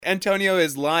Antonio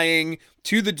is lying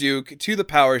to the Duke, to the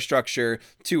power structure,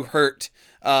 to hurt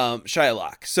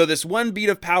Shylock. So this one beat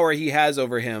of power he has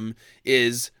over him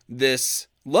is this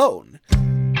loan.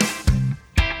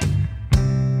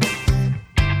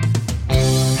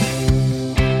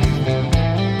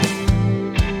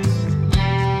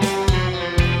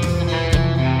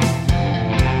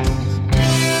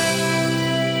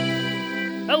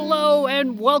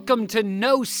 And welcome to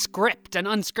No Script, an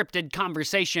unscripted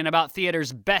conversation about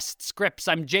theater's best scripts.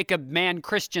 I'm Jacob Mann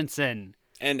Christensen.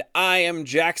 And I am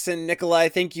Jackson Nikolai.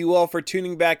 Thank you all for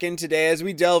tuning back in today as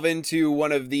we delve into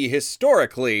one of the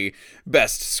historically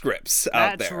best scripts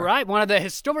out there. That's right. One of the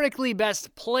historically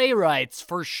best playwrights,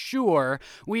 for sure.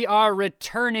 We are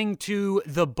returning to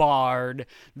the Bard,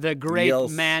 the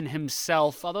great man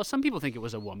himself, although some people think it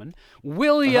was a woman,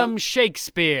 William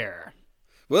Shakespeare.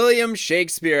 William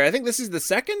Shakespeare. I think this is the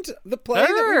second play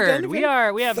that we've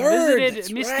done. We have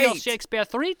visited Miss Steele Shakespeare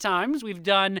 3 times. We've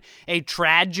done a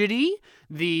tragedy.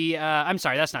 I'm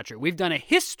sorry, that's not true. We've done a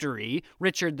history,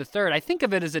 Richard III. I think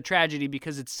of it as a tragedy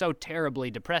because it's so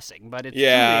terribly depressing, but it's truly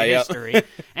a history.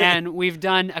 And we've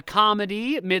done a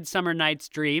comedy, Midsummer Night's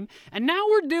Dream, and now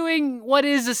we're doing what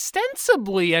is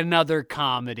ostensibly another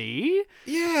comedy.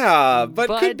 Yeah,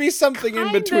 but could be something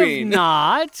in between.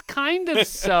 Kind of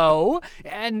so.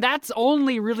 And that's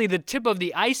only really the tip of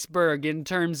the iceberg in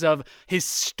terms of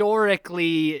historical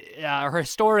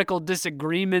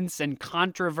disagreements and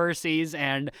controversies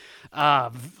and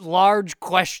large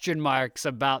question marks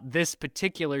about this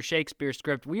particular Shakespeare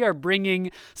script. We are bringing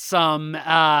some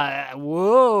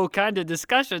kind of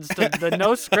discussions to the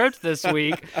No Script this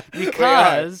week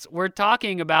because we're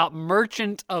talking about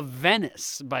Merchant of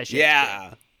Venice by Shakespeare.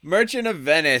 Yeah. Merchant of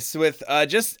Venice, with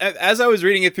just as I was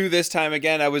reading it through this time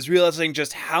again, I was realizing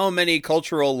just how many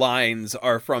cultural lines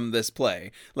are from this play,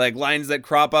 like lines that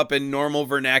crop up in normal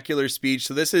vernacular speech.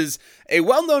 So this is a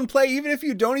well-known play, even if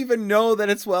you don't even know that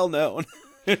it's well-known.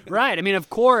 Right. I mean, of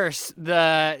course,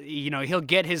 he'll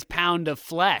get his pound of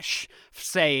flesh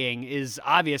saying is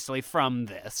obviously from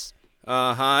this.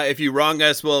 If you wrong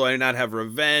us, will I not have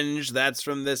revenge? That's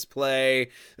from this play.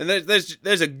 And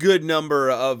there's a good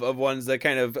number of ones that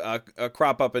kind of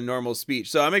crop up in normal speech.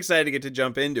 So I'm excited to get to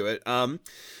jump into it.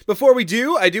 Before we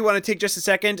do, I do want to take just a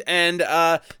second and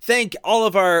thank all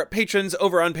of our patrons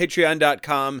over on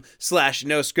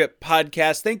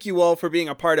patreon.com/NoScriptPodcast. Thank you all for being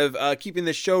a part of keeping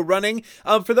this show running.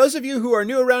 For those of you who are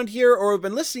new around here or have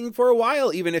been listening for a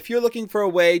while, even if you're looking for a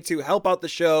way to help out the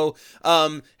show,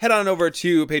 head on over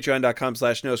to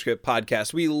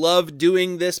patreon.com/NoScriptPodcast. We love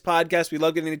doing this podcast. We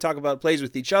love getting to talk about plays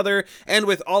with each other and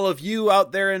with all of you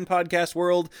out there in podcast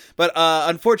world. But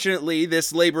unfortunately,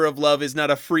 this labor of love is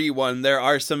not a free one. There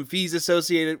are some fees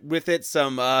associated with it,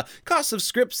 some costs of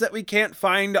scripts that we can't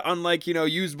find on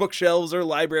used bookshelves or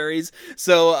libraries.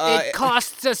 So it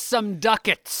costs us some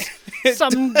ducats.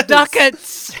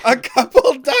 Ducats. A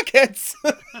couple ducats.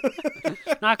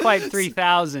 Not quite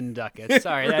 3,000 ducats.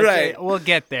 Sorry, that's right. It. We'll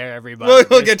get there, everybody.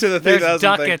 We'll get to the 3,000 There's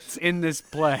ducats in this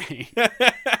play.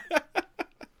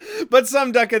 But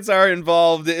some ducats are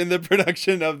involved in the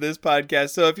production of this podcast.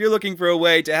 So if you're looking for a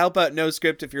way to help out No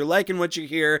Script, if you're liking what you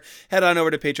hear, head on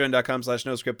over to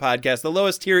patreon.com/NoScriptPodcast. The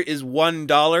lowest tier is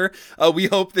 $1. We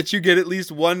hope that you get at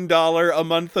least $1 a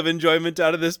month of enjoyment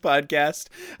out of this podcast.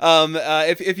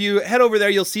 If you head over there,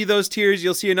 you'll see those tiers.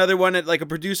 You'll see another one at like a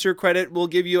producer credit we'll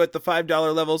give you at the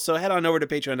 $5 level. So head on over to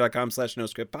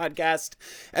patreon.com/NoScriptPodcast,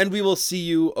 and we will see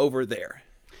you over there.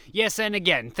 Yes, and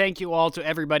again, thank you all to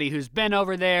everybody who's been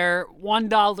over there.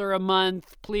 $1 a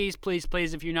month. Please, please,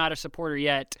 please, if you're not a supporter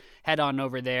yet, head on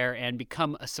over there and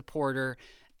become a supporter.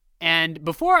 And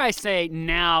before I say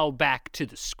now back to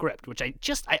the script, which I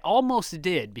almost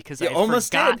did because I had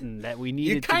forgotten that we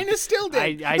needed. You kind of still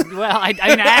did. I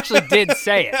actually did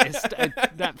say it.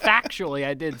 That factually,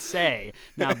 I did say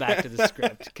now back to the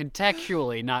script.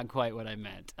 Contextually, not quite what I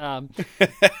meant.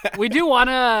 We do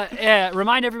want to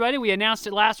remind everybody we announced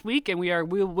it last week, and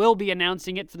we will be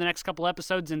announcing it for the next couple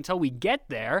episodes until we get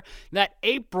there. That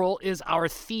April is our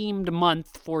themed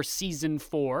month for season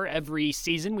 4. Every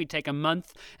season, we take a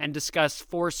month and discuss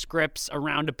 4 scripts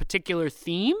around a particular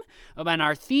theme. And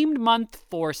our themed month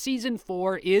for season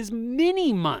 4 is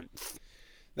Mini Month.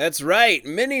 That's right,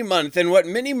 Mini Month. And what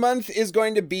Mini Month is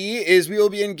going to be is we will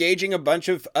be engaging a bunch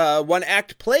of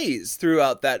one-act plays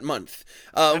throughout that month.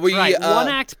 That's right.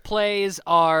 One-act plays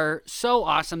are so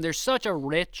awesome. There's such a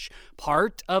rich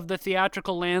part of the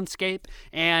theatrical landscape.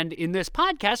 And in this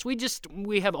podcast,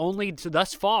 we have only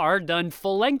thus far done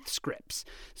full-length scripts.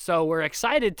 So we're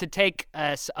excited to take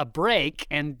us a break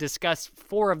and discuss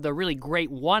 4 of the really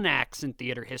great one-acts in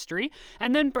theater history,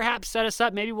 and then perhaps set us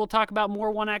up. Maybe we'll talk about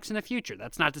more one-acts in the future.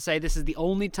 That's not to say this is the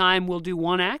only time we'll do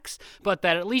one-acts, but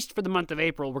that at least for the month of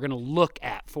April, we're going to look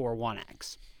at 4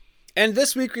 one-acts. And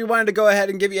this week we wanted to go ahead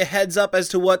and give you a heads up as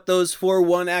to what those 4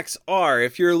 one-acts are.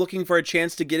 If you're looking for a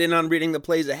chance to get in on reading the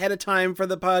plays ahead of time for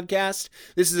the podcast,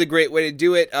 this is a great way to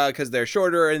do it because they're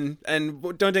shorter and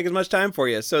don't take as much time for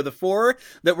you. So the 4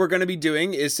 that we're going to be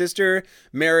doing is Sister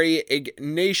Mary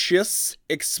Ignatius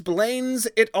Explains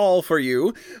It All for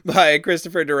You by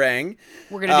Christopher Durang.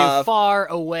 We're going to do Far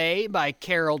Away by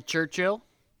Carol Churchill.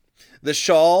 The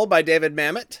Shawl by David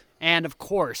Mamet. And, of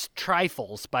course,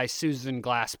 Trifles by Susan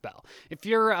Glaspell. If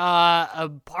you're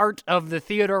a part of the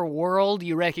theater world,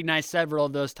 you recognize several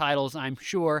of those titles, I'm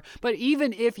sure. But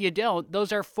even if you don't,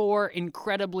 those are 4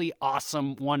 incredibly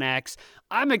awesome one-acts.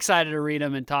 I'm excited to read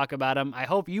them and talk about them. I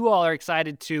hope you all are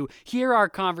excited to hear our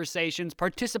conversations,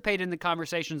 participate in the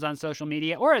conversations on social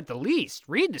media, or at the least,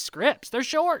 read the scripts. They're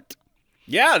short.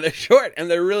 Yeah, they're short, and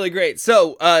they're really great.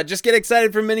 So just get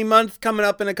excited for Mini Month coming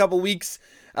up in a couple weeks.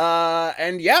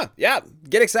 And yeah,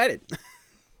 get excited.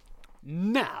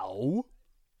 Now,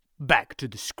 back to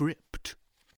the script.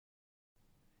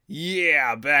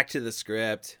 Yeah, back to the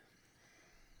script.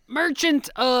 Merchant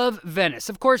of Venice.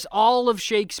 Of course, all of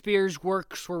Shakespeare's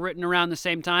works were written around the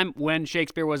same time when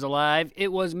Shakespeare was alive.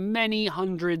 It was many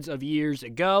hundreds of years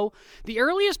ago. The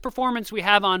earliest performance we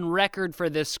have on record for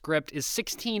this script is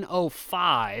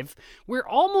 1605. We're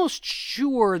almost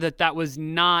sure that that was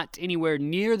not anywhere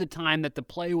near the time that the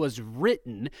play was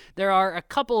written. There are a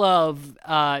couple of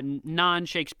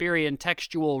non-Shakespearean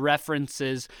textual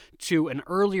references to an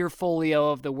earlier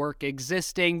folio of the work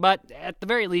existing, but at the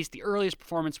very least, the earliest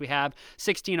performance we have,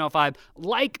 1605.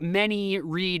 Like many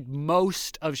read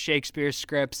most of Shakespeare's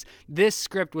scripts, this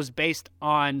script was based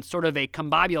on sort of a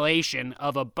combobulation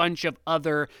of a bunch of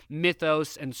other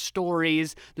mythos and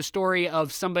stories. The story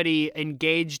of somebody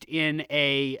engaged in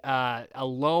a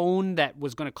loan that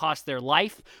was going to cost their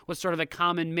life was sort of a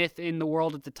common myth in the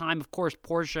world at the time. Of course,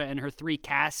 Portia and her 3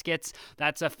 caskets,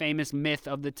 that's a famous myth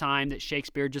of the time that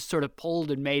Shakespeare just sort of pulled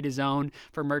and made his own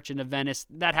for Merchant of Venice.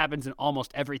 That happens in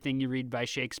almost everything you read by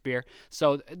Shakespeare.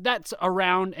 So that's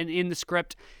around and in the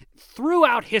script.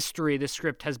 Throughout history, the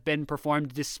script has been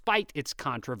performed despite its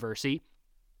controversy.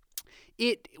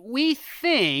 We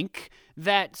think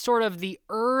that sort of the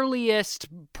earliest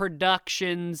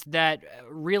productions that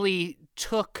really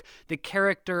took the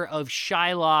character of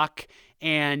Shylock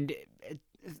and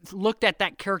looked at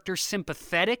that character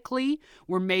sympathetically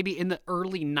were maybe in the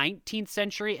early 19th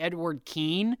century. Edward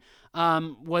Kean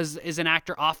is an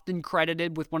actor often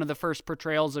credited with one of the first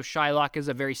portrayals of Shylock as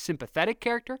a very sympathetic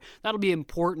character. That'll be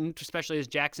important, especially as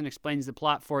Jackson explains the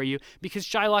plot for you, because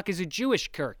Shylock is a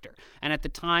Jewish character. And at the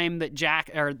time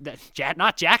that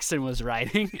not Jackson was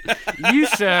writing, you,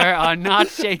 sir, are not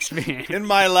Shakespeare. In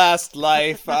my last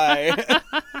life,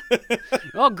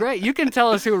 Oh, great. You can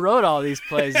tell us who wrote all these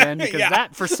plays then, because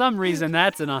for some reason,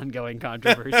 that's an ongoing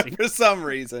controversy. For some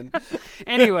reason.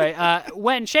 Anyway,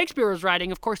 when Shakespeare was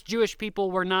writing, of course, Jewish people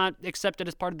were not accepted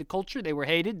as part of the culture. They were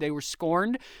hated. They were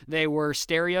scorned. They were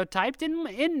stereotyped.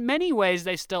 In many ways,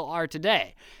 they still are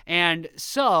today. And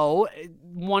so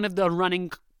one of the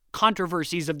running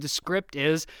controversies of the script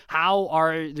is, how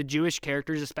are the Jewish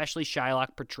characters, especially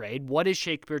Shylock, portrayed? What is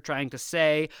Shakespeare trying to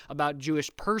say about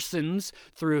Jewish persons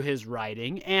through his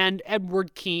writing? And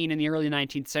Edward Kean in the early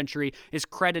 19th century is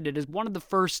credited as one of the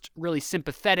first really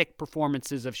sympathetic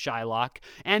performances of Shylock,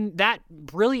 and that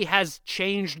really has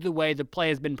changed the way the play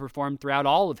has been performed throughout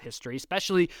all of history,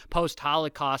 especially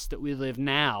post-Holocaust that we live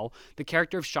now. The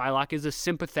character of Shylock is a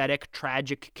sympathetic,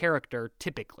 tragic character,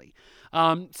 typically.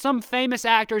 Some famous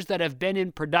actors that have been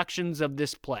in productions of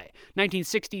this play.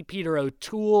 1960, Peter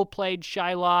O'Toole played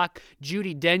Shylock.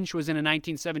 Judi Dench was in a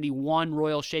 1971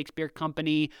 Royal Shakespeare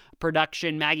Company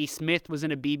production. Maggie Smith was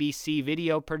in a BBC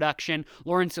video production.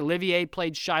 Laurence Olivier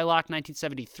played Shylock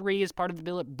 1973 as part of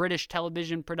the British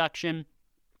television production.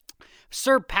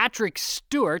 Sir Patrick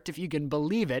Stewart, if you can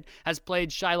believe it, has played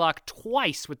Shylock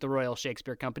twice with the Royal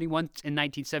Shakespeare Company, once in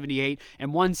 1978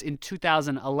 and once in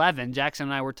 2011. Jackson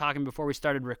and I were talking before we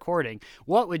started recording.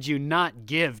 What would you not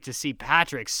give to see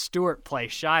Patrick Stewart play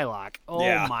Shylock?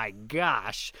 Oh my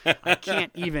gosh. I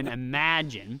can't even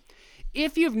imagine.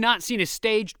 If you've not seen a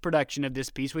staged production of this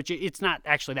piece, which it's not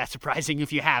actually that surprising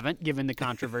if you haven't, given the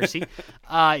controversy,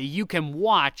 you can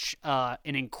watch an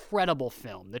incredible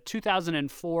film. The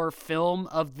 2004 film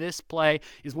of this play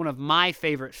is one of my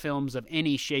favorite films of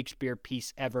any Shakespeare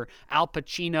piece ever. Al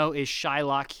Pacino is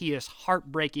Shylock. He is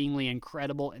heartbreakingly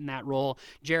incredible in that role.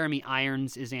 Jeremy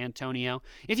Irons is Antonio.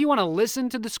 If you want to listen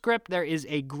to the script, there is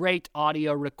a great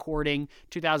audio recording.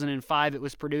 2005 it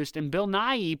was produced, and Bill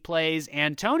Nighy plays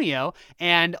Antonio,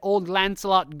 and old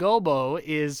Lancelot Gobbo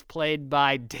is played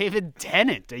by David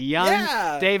Tennant, a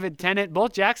young David Tennant.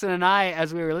 Both Jackson and I,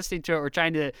 as we were listening to it, were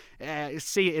trying to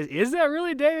see, is that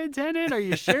really David Tennant? Are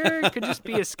you sure? It could just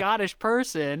be a Scottish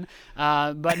person.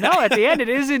 But no, at the end, it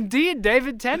is indeed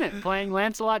David Tennant playing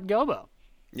Lancelot Gobbo.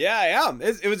 Yeah.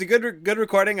 It was a good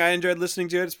recording. I enjoyed listening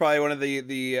to it. It's probably one of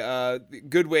the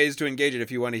good ways to engage it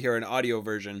if you want to hear an audio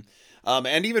version.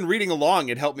 And even reading along,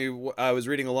 it helped me. I was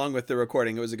reading along with the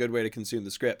recording. It was a good way to consume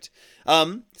the script.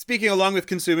 Speaking along with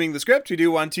consuming the script, we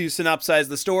do want to synopsize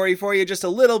the story for you just a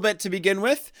little bit to begin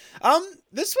with.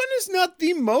 This one is not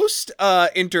the most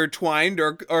intertwined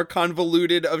or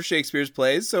convoluted of Shakespeare's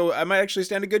plays, so I might actually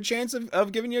stand a good chance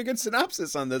of giving you a good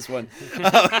synopsis on this one.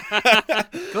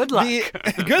 Good luck.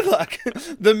 Good luck.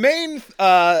 The main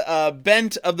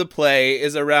bent of the play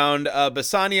is around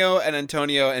Bassanio and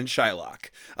Antonio and Shylock.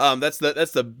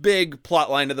 That's the big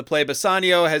plot line of the play.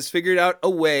 Bassanio has figured out a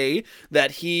way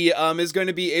that he is going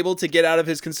to be able to get out of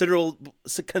his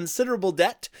considerable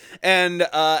debt and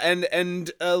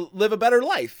live a better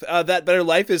life. That better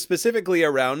life is specifically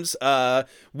around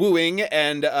wooing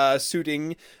and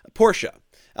suiting Portia.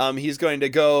 He's going to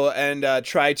go and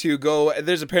try to go.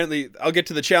 There's apparently, I'll get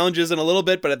to the challenges in a little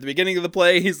bit, but at the beginning of the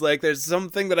play, he's like, there's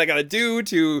something that I got to do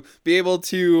to be able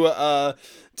to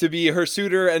be her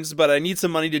suitor, but I need some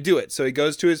money to do it. So he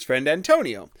goes to his friend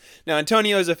Antonio. Now,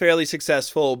 Antonio is a fairly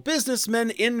successful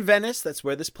businessman in Venice. That's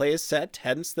where this play is set,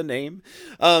 hence the name.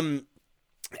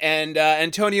 And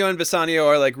Antonio and Bassanio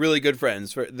are like really good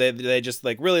friends. They just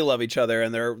like really love each other,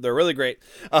 and they're really great.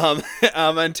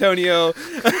 Antonio,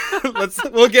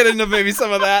 we'll get into maybe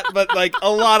some of that, but like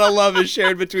a lot of love is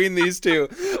shared between these two.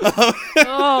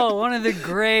 One of the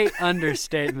great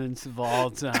understatements of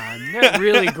all time. They're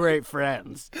really great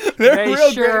friends. They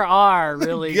sure are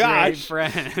really great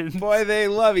friends. Boy, they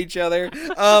love each other.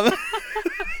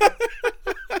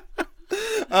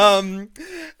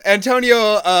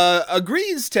 Antonio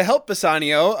agrees to help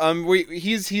Bassanio.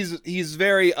 He's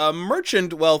very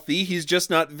merchant wealthy. He's just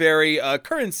not very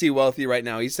currency wealthy right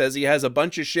now. He says he has a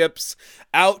bunch of ships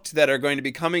out that are going to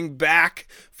be coming back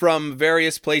from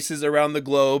various places around the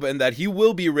globe, and that he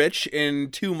will be rich in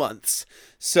 2 months.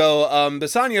 So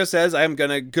Bassanio says, I'm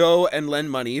going to go and lend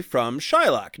money from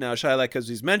Shylock. Now, Shylock, as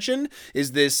he's mentioned,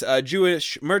 is this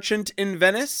Jewish merchant in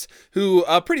Venice who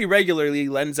pretty regularly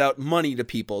lends out money to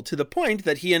people, to the point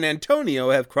that he and Antonio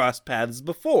have crossed paths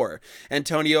before.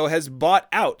 Antonio has bought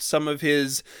out some of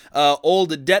his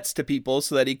old debts to people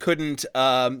so that he couldn't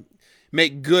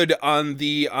make good on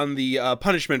the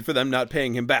punishment for them not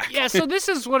paying him back. Yeah, so this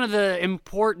is one of the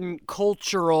important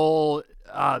cultural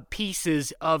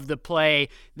pieces of the play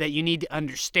that you need to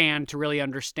understand to really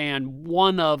understand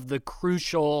one of the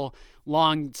crucial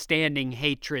long-standing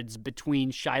hatreds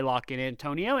between Shylock and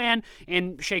Antonio, and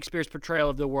in Shakespeare's portrayal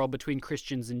of the world between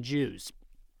Christians and Jews.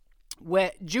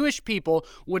 Where Jewish people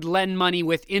would lend money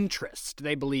with interest.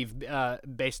 They believe,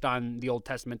 based on the Old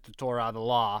Testament, the Torah, the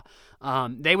law,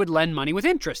 they would lend money with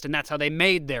interest, and that's how they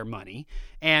made their money.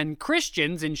 And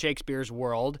Christians in Shakespeare's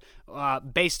world,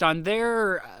 based on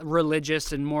their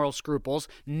religious and moral scruples,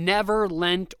 never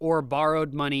lent or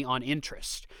borrowed money on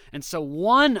interest. And so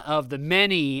one of the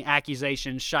many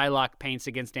accusations Shylock paints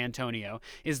against Antonio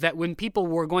is that when people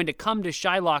were going to come to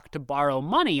Shylock to borrow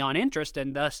money on interest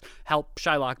and thus help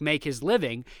Shylock make his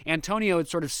living, Antonio would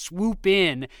sort of swoop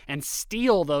in and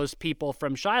steal those people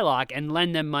from Shylock and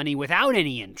lend them money without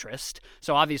any interest.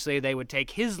 So obviously they would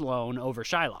take his loan over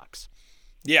Shylock's.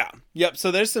 Yeah. Yep. So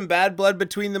there's some bad blood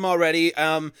between them already.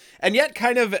 And yet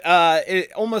kind of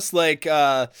almost like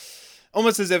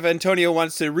almost as if Antonio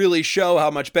wants to really show how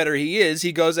much better he is,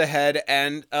 he goes ahead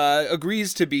and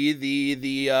agrees to be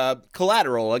the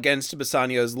collateral against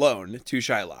Bassanio's loan to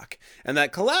Shylock. And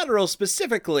that collateral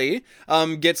specifically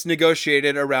gets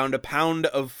negotiated around a pound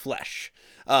of flesh.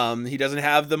 He doesn't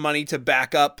have the money to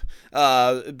back up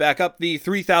the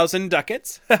 3,000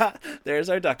 ducats. There's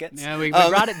our ducats. Yeah, we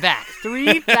brought it back.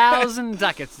 3,000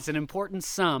 ducats. It's an important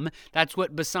sum. That's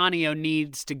what Bassanio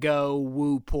needs to go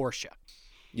woo Portia.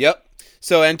 Yep.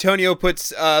 So Antonio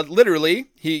puts literally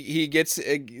he gets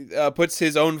puts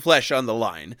his own flesh on the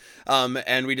line,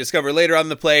 and we discover later on in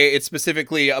the play it's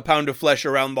specifically a pound of flesh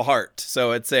around the heart.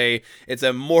 So it's a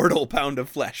mortal pound of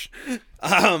flesh,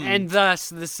 and thus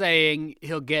the saying,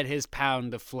 "He'll get his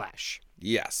pound of flesh."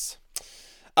 Yes.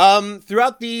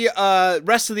 Throughout the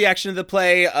rest of the action of the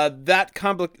play,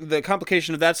 the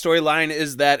complication of that storyline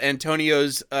is that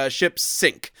Antonio's ships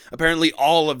sink. Apparently,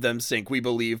 all of them sink. We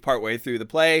believe partway through the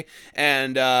play,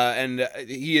 and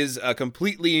he is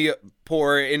completely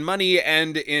poor in money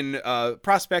and in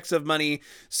prospects of money.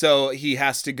 So he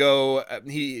has to go.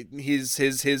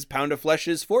 His pound of flesh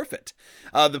is forfeit.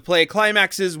 The play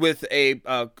climaxes with a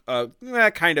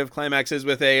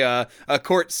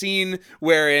court scene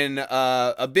wherein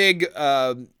a big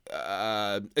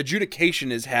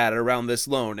adjudication is had around this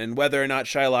loan and whether or not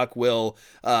Shylock will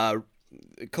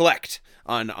collect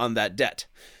on that debt.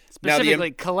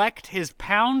 Specifically, collect his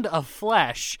pound of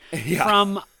flesh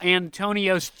from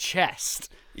Antonio's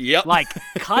chest. Yep. Like,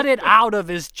 cut it out of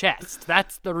his chest.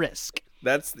 That's the risk.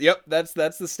 That's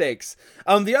the stakes.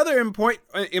 The other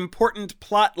important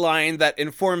plot line that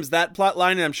informs that plot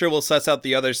line, and I'm sure we'll suss out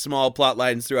the other small plot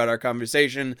lines throughout our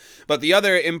conversation, but the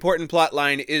other important plot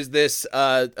line is this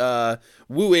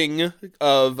wooing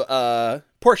of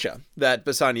Portia that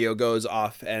Bassanio goes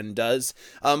off and does.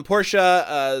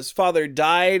 Portia's father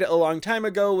died a long time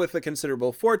ago with a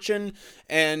considerable fortune,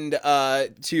 and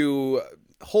to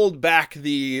hold back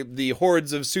the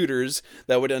hordes of suitors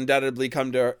that would undoubtedly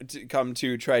come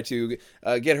to try to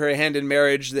get her hand in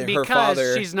marriage. Her father,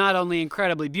 because she's not only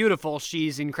incredibly beautiful,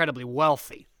 she's incredibly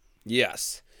wealthy.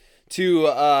 Yes. To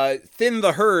thin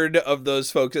the herd of those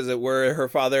folks, as it were, her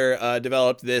father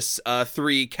developed this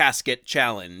 3-casket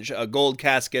challenge: a gold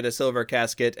casket, a silver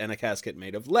casket, and a casket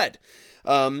made of lead,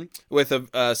 with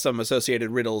some associated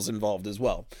riddles involved as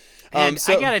well. And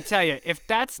I gotta tell you, if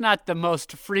that's not the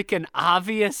most freaking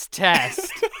obvious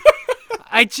test,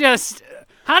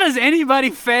 how does anybody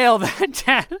fail that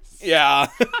test? Yeah.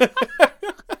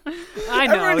 I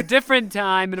know, different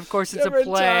time, and of course it's a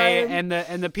play, and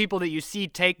the people that you see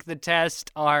take the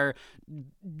test are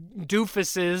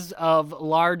doofuses of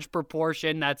large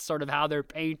proportion. That's sort of how they're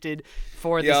painted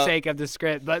for the sake of the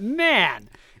script. But man,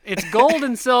 it's gold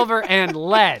and silver and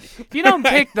lead. If you don't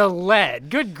pick the lead,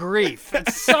 good grief.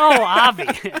 It's so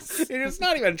obvious. It's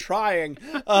not even trying.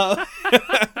 A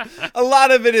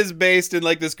lot of it is based in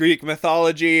like this Greek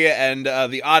mythology and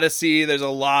the Odyssey. There's a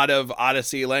lot of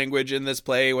Odyssey language in this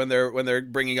play when they're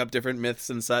bringing up different myths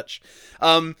and such.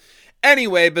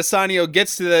 Anyway, Bassanio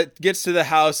gets to the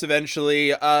house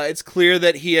eventually. It's clear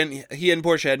that he and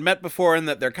Portia had met before and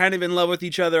that they're kind of in love with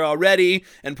each other already,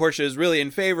 and Portia is really in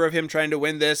favor of him trying to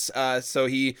win this. So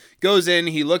he goes in,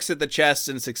 he looks at the chest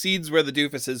and succeeds where the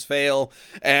doofuses fail,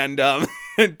 and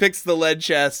picks the lead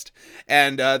chest,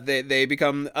 and they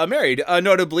become married.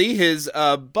 Notably, his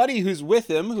buddy who's with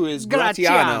him, who is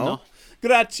Gratiano,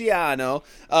 falls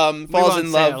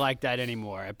in love. Say it like that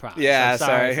anymore, I promise. Yeah,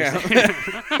 sorry.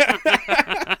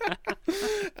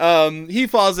 He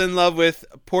falls in love with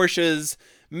Portia's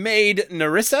maid,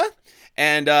 Nerissa,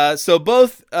 and so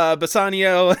both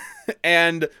Bassanio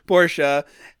and Portia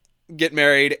get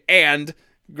married, and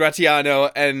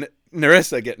Gratiano and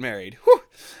Nerissa get married. Whew.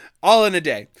 All in a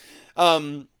day.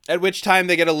 At which time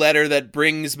they get a letter that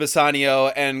brings Bassanio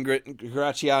and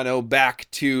Gratiano back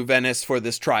to Venice for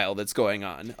this trial that's going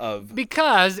on.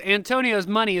 Because Antonio's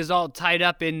money is all tied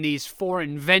up in these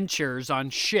foreign ventures on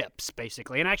ships,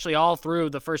 basically. And actually all through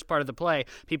the first part of the play,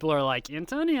 people are like,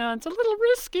 Antonio, it's a little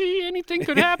risky. Anything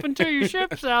could happen to your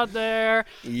ships out there.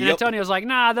 Yep. And Antonio's like,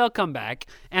 nah, they'll come back.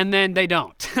 And then they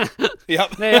don't.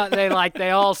 Yep.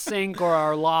 they all sink or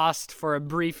are lost for a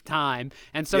brief time.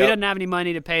 And so he doesn't have any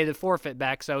money to pay the forfeit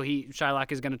back, so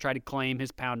Shylock is going to try to claim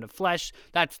his pound of flesh.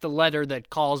 That's the letter that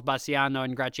calls Bassanio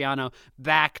and Gratiano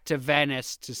back to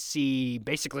Venice to see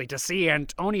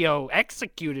Antonio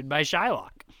executed by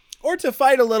Shylock. Or to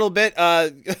fight a little bit.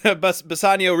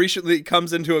 Bassanio recently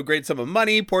comes into a great sum of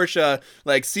money. Portia,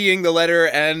 seeing the letter,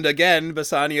 and again,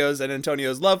 Bassanio's and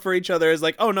Antonio's love for each other is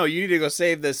like, oh no, you need to go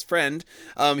save this friend.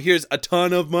 Here's a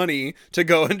ton of money to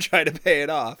go and try to pay it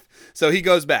off. So he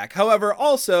goes back. However,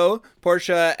 also,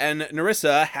 Portia and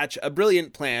Nerissa hatch a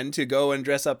brilliant plan to go and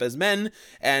dress up as men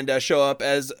and show up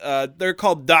as, they're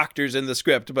called doctors in the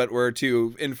script, but we're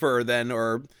to infer then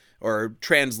or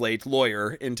translate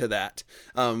lawyer into that.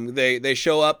 They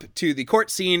show up to the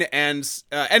court scene and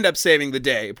end up saving the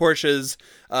day. Portia's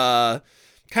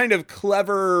kind of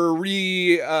clever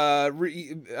using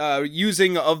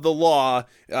of the law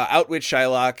outwits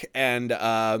Shylock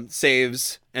and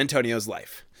saves Antonio's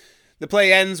life. The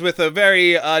play ends with a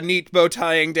very neat bow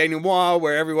tying denouement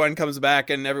where everyone comes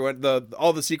back and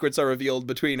all the secrets are revealed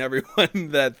between everyone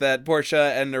that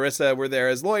Portia and Nerissa were there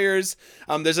as lawyers.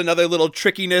 There's another little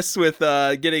trickiness with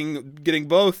getting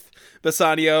both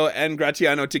Bassanio and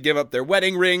Gratiano to give up their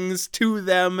wedding rings to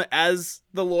them as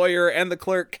the lawyer and the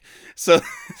clerk. So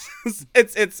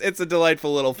it's a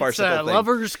delightful little farcical thing. It's a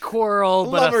lover's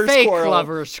quarrel, but a fake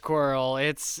lover's quarrel.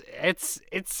 It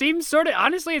seems sort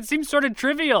of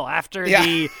trivial after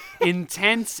the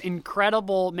intense,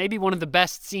 incredible, maybe one of the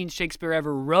best scenes Shakespeare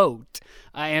ever wrote,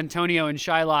 Antonio and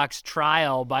Shylock's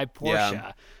trial by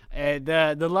Portia.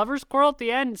 The lover's quarrel at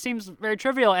the end seems very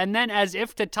trivial, and then as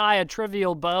if to tie a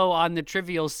trivial bow on the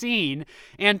trivial scene,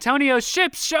 Antonio's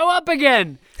ships show up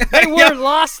again. They weren't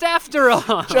lost after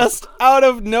all. Just out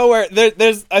of nowhere.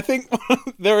 I think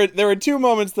there were two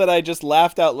moments that I just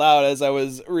laughed out loud as I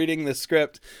was reading the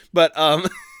script, but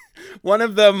one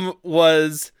of them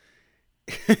was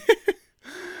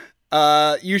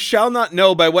you shall not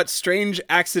know by what strange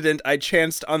accident I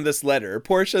chanced on this letter.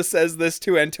 Portia says this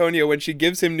to Antonio when she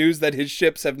gives him news that his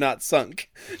ships have not sunk.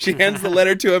 She hands the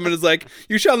letter to him and is like,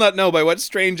 you shall not know by what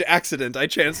strange accident I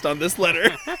chanced on this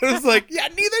letter. I was like, yeah,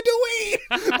 neither do we.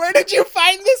 Where did you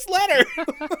find this letter?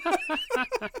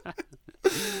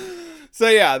 So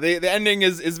yeah, the ending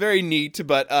is very neat,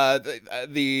 but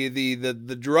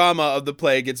the drama of the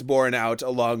play gets borne out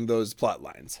along those plot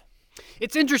lines.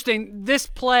 It's interesting. This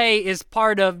play is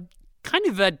part of kind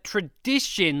of a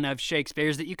tradition of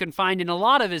Shakespeare's that you can find in a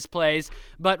lot of his plays,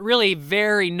 but really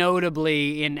very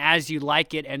notably in As You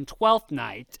Like It and Twelfth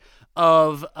Night,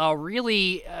 of a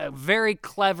really very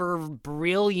clever,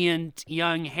 brilliant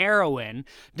young heroine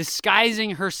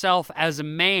disguising herself as a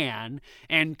man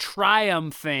and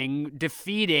triumphing,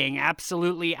 defeating,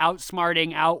 absolutely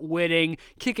outsmarting, outwitting,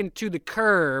 kicking to the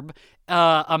curb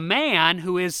a man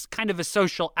who is kind of a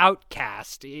social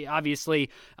outcast. Obviously,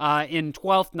 in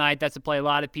Twelfth Night, that's a play a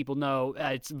lot of people know.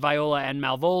 It's Viola and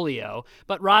Malvolio.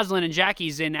 But Rosalind and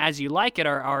Jackie's in As You Like It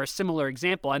are a similar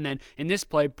example. And then in this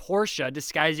play, Portia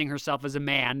disguising herself as a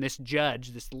man, this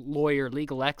judge, this lawyer,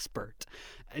 legal expert,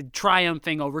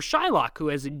 triumphing over Shylock, who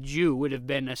as a Jew would have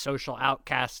been a social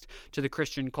outcast to the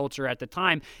Christian culture at the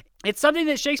time. It's something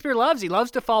that Shakespeare loves. He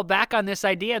loves to fall back on this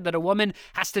idea that a woman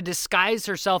has to disguise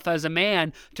herself as a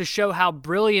man to show how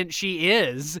brilliant she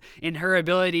is in her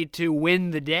ability to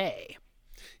win the day.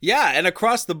 Yeah, and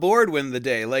across the board win the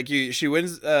day. Like she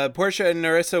wins. Portia and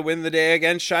Nerissa win the day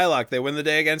against Shylock. They win the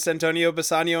day against Antonio,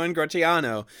 Bassanio, and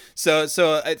Gratiano. So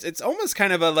it's almost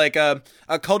kind of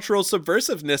a cultural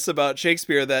subversiveness about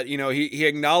Shakespeare that he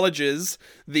acknowledges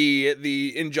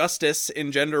the injustice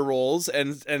in gender roles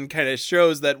and kind of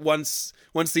shows that once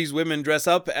these women dress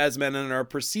up as men and are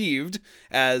perceived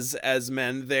as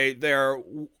men, they are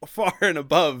far and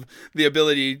above the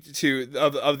ability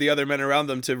of the other men around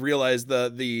them to realize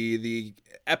the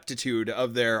aptitude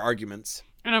of their arguments.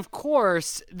 And of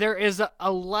course, there is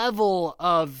a level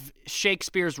of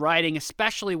Shakespeare's writing,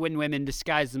 especially when women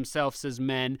disguise themselves as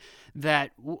men,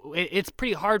 that it's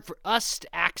pretty hard for us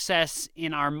to access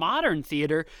in our modern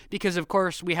theater because, of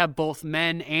course, we have both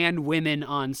men and women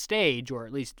on stage, or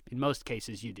at least in most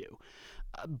cases you do.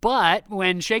 But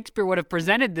when Shakespeare would have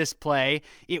presented this play,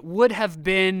 it would have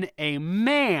been a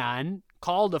man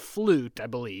called a flute, I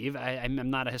believe. I'm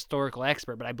not a historical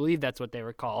expert, but I believe that's what they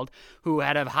were called, who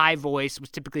had a high voice, was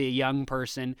typically a young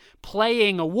person,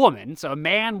 playing a woman. So a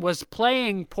man was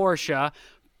playing Portia,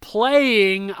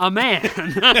 playing a man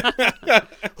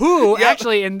who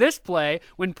actually in this play,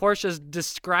 when Portia's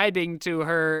describing to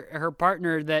her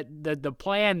partner that the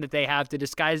plan that they have to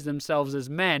disguise themselves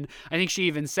as men, I think she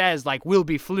even says like, we'll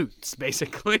be flutes,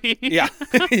 basically. Yeah.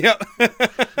 Yep.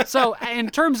 So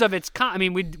in terms of its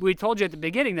we told you at the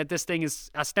beginning that this thing is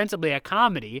ostensibly a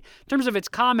comedy. In terms of its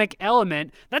comic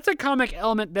element, that's a comic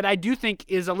element that I do think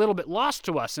is a little bit lost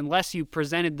to us unless you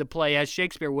presented the play as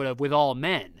Shakespeare would have with all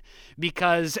men,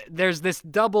 because there's this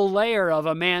double layer of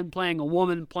a man playing a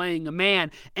woman playing a man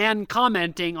and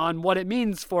commenting on what it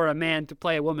means for a man to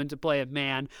play a woman to play a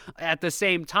man at the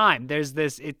same time. There's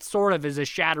this, it sort of is a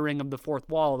shattering of the fourth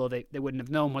wall, although they wouldn't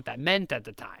have known what that meant at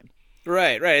the time.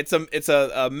 Right. It's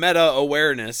a meta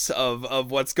awareness of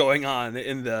what's going on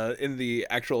in the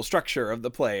actual structure of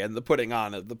the play and the putting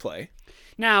on of the play.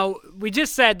 Now, we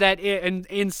just said that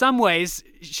in some ways,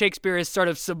 Shakespeare is sort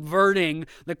of subverting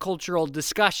the cultural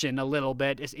discussion a little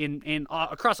bit in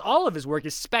across all of his work,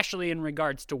 especially in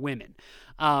regards to women.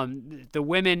 The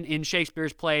women in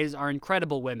Shakespeare's plays are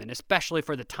incredible women, especially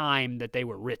for the time that they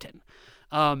were written.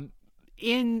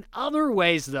 In other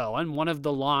ways, though, and one of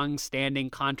the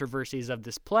long-standing controversies of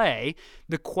this play,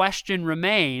 the question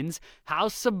remains, how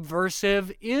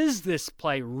subversive is this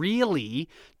play really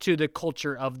to the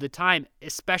culture of the time,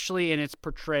 especially in its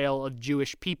portrayal of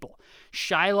Jewish people?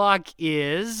 Shylock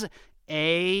is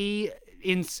the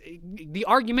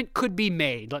argument could be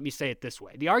made, let me say it this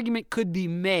way, the argument could be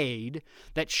made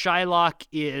that Shylock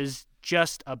is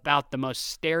just about the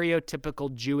most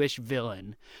stereotypical Jewish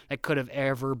villain that could have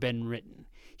ever been written.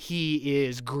 He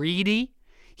is greedy.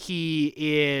 He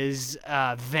is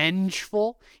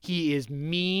vengeful. He is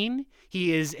mean.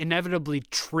 He is inevitably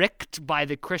tricked by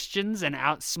the Christians and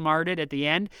outsmarted at the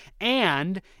end.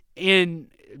 And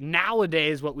in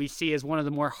nowadays, what we see is one of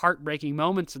the more heartbreaking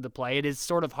moments of the play. It is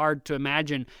sort of hard to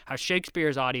imagine how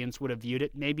Shakespeare's audience would have viewed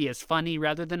it, maybe as funny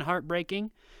rather than heartbreaking.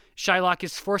 Shylock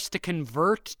is forced to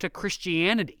convert to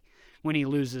Christianity when he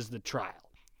loses the trial.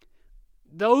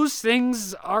 Those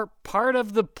things are part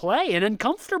of the play, an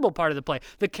uncomfortable part of the play.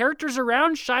 The characters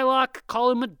around Shylock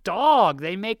call him a dog.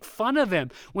 They make fun of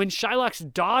him. When Shylock's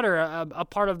daughter, a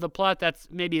part of the plot that's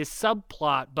maybe a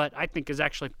subplot, but I think is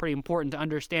actually pretty important to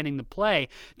understanding the play,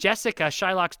 Jessica,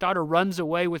 Shylock's daughter, runs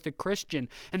away with a Christian,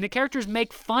 and the characters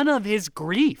make fun of his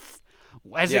grief.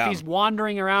 As if he's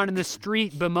wandering around in the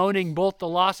street bemoaning both the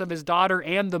loss of his daughter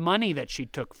and the money that she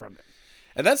took from him.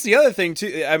 And that's the other thing,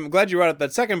 too. I'm glad you brought up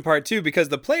that second part, too, because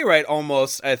the playwright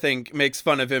almost, I think, makes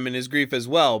fun of him in his grief as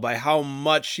well by how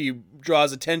much he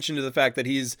draws attention to the fact that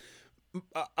he's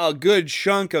a good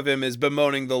chunk of him is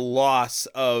bemoaning the loss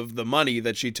of the money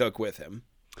that she took with him.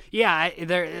 Yeah,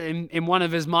 in one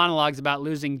of his monologues about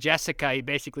losing Jessica, he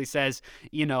basically says,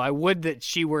 I would that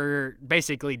she were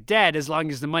basically dead as long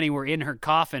as the money were in her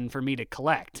coffin for me to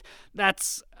collect.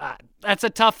 That's a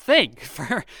tough thing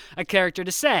for a character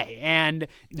to say. And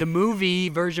the movie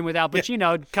version with Al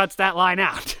Pacino cuts that line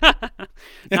out.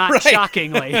 Not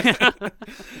shockingly.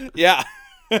 Yeah.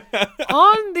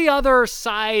 On the other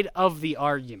side of the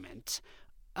argument,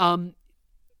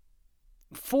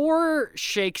 for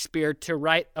Shakespeare to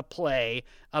write a play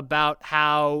about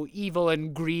how evil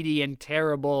and greedy and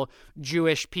terrible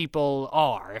Jewish people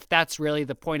are, if that's really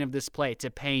the point of this play, to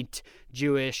paint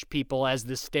Jewish people as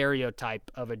the stereotype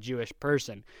of a Jewish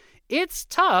person, it's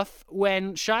tough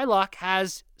when Shylock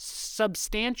has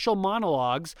substantial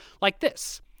monologues like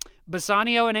this.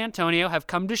 Bassanio and Antonio have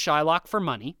come to Shylock for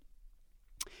money,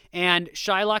 and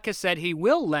Shylock has said he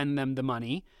will lend them the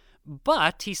money.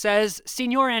 But, he says,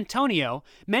 Signor Antonio,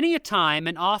 many a time,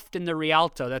 and often the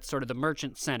Rialto, that's sort of the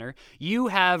merchant center, you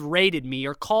have raided me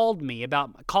or called me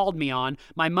on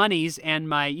my monies and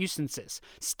my usances.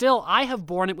 Still, I have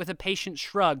borne it with a patient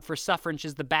shrug, for suffrance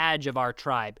is the badge of our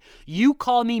tribe. You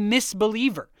call me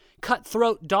misbeliever,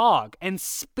 cutthroat dog, and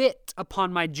spit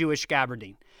upon my Jewish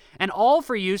gabardine, and all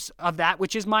for use of that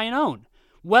which is mine own.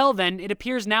 Well, then, it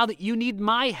appears now that you need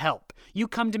my help. You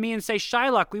come to me and say,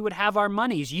 Shylock, we would have our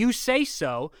monies. You say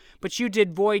so, but you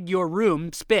did void your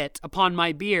room, spit upon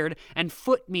my beard, and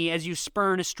foot me as you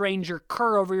spurn a stranger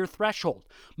cur over your threshold.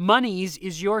 Monies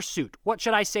is your suit. What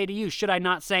should I say to you? Should I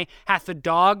not say, hath the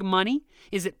dog money?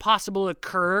 Is it possible a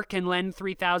cur can lend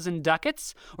 3,000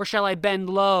 ducats? Or shall I bend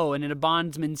low and in a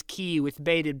bondsman's key with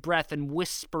bated breath and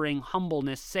whispering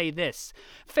humbleness say this,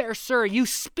 fair sir, you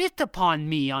spit upon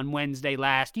me on Wednesday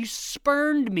last. You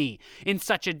spurned me in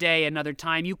such a day another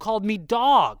time. You called me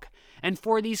dog. And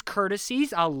for these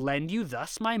courtesies, I'll lend you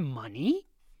thus my money?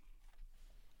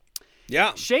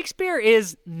 Yeah. Shakespeare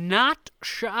is not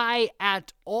shy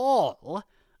at all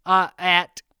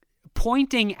at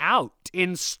pointing out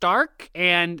in stark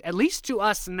and, at least to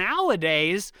us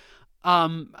nowadays,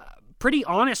 pretty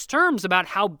honest terms about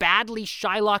how badly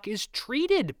Shylock is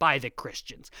treated by the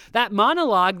Christians. That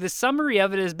monologue, the summary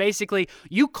of it is basically,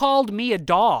 you called me a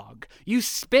dog. You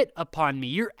spit upon me.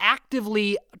 You're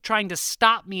actively trying to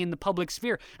stop me in the public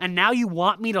sphere. And now you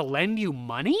want me to lend you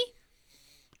money?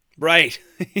 Right.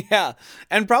 Yeah.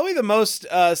 And probably the most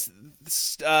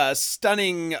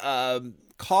stunning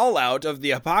call out of the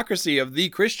hypocrisy of the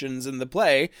Christians in the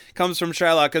play comes from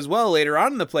Shylock as well later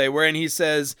on in the play, wherein he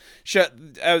says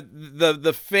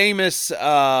the famous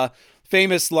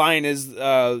line is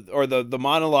or the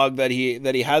monologue that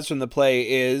he has from the play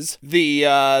is the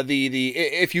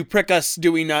if you prick us,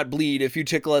 do we not bleed? If you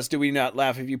tickle us, do we not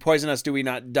laugh? If you poison us, do we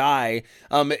not die?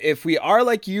 If we are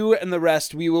like you and the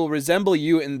rest, we will resemble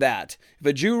you in that. If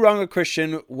a Jew wrong a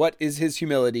Christian, what is his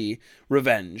humility?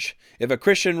 Revenge. If a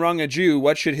Christian wrong a Jew,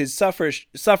 what should his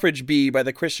suffrage be by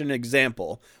the Christian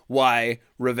example? Why,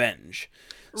 revenge.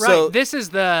 Right. So, this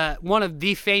is one of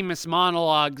the famous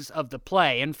monologues of the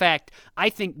play. In fact, I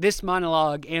think this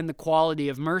monologue and the Quality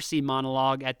of Mercy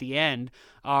monologue at the end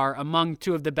are among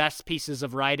two of the best pieces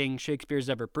of writing Shakespeare's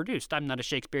ever produced. I'm not a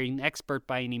Shakespearean expert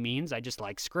by any means. I just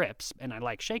like scripts and I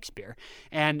like Shakespeare.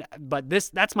 But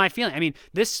that's my feeling. I mean,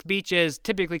 this speech is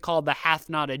typically called the "Hath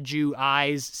not a Jew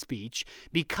eyes" speech,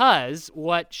 because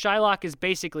what Shylock is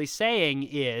basically saying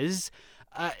is,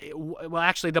 well,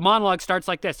 actually, the monologue starts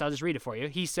like this. I'll just read it for you.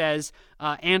 He says,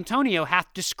 Antonio hath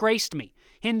disgraced me,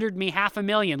 hindered me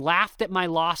 500,000, laughed at my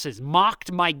losses,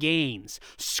 mocked my gains,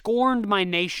 scorned my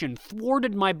nation,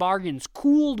 thwarted my bargains,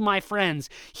 cooled my friends,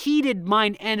 heated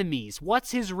mine enemies.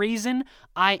 What's his reason?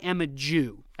 I am a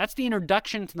Jew. That's the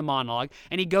introduction to the monologue,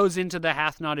 and he goes into the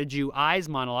 "Hath not a Jew eyes"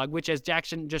 monologue, which, as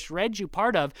Jackson just read you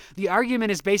part of, the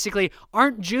argument is basically,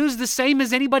 aren't Jews the same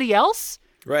as anybody else?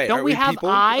 right. Don't we have people?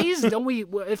 eyes? Don't we?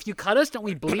 If you cut us, don't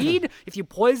we bleed? If you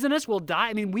poison us, we'll die.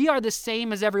 I mean, we are the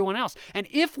same as everyone else. And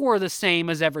if we're the same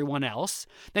as everyone else,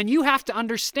 then you have to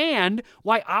understand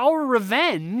why our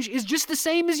revenge is just the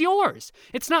same as yours.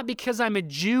 It's not because I'm a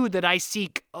Jew that I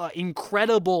seek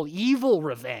incredible evil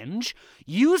revenge.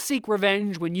 You seek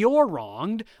revenge when you're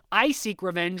wronged. I seek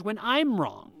revenge when I'm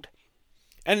wronged.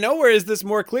 And nowhere is this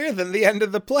more clear than the end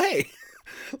of the play.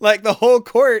 Like, the whole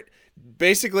court,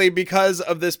 basically because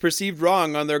of this perceived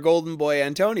wrong on their golden boy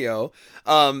Antonio,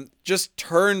 just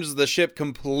turns the ship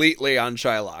completely on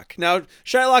Shylock. Now,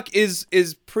 Shylock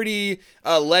is pretty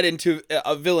led into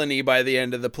a villainy by the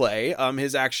end of the play.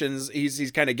 His actions,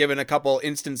 he's kind of given a couple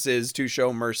instances to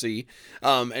show mercy,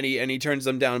 and he turns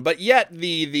them down. But yet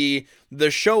the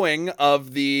showing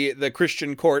of the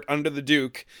Christian court under the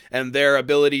Duke and their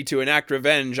ability to enact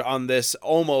revenge on this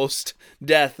almost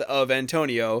death of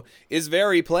Antonio is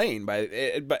very plain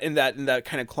in that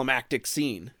kind of climactic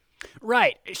scene.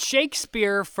 Right.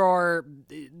 Shakespeare,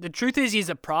 the truth is, he's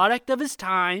a product of his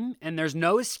time, and there's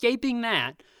no escaping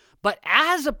that. But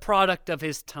as a product of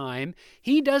his time,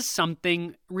 he does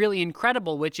something really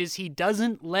incredible, which is he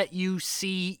doesn't let you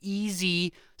see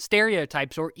easy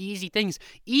stereotypes or easy things.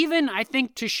 Even, I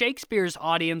think, to Shakespeare's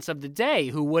audience of the day,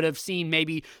 who would have seen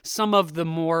maybe some of the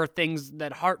more things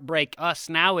that heartbreak us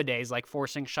nowadays, like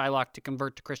forcing Shylock to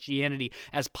convert to Christianity,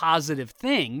 as positive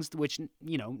things, which,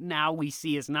 now we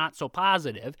see as not so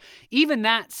positive. Even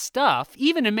that stuff,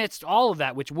 even amidst all of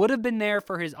that, which would have been there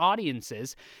for his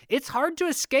audiences, it's hard to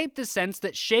escape the sense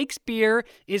that Shakespeare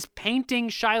is painting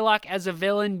Shylock as a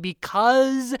villain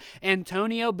because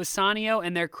Antonio, Bassanio,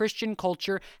 and their Christian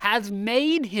culture has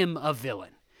made him a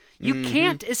villain. You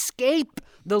can't escape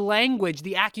the language,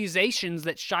 the accusations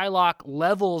that Shylock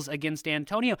levels against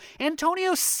Antonio.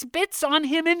 Antonio spits on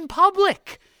him in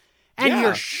public. And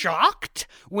you're shocked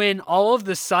when all of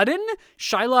the sudden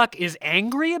Shylock is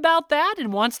angry about that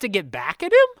and wants to get back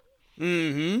at him?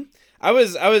 Mm-hmm. I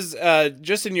was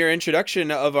just in your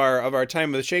introduction of our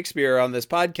time with Shakespeare on this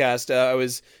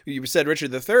podcast. You said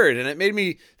Richard III, and it made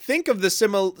me think of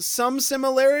some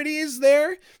similarities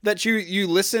there that you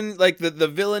listen, like the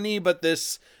villainy, but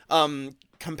this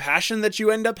compassion that you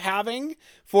end up having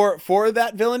for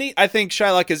that villainy. I think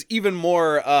Shylock is even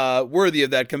more worthy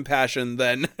of that compassion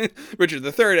than Richard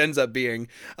III ends up being.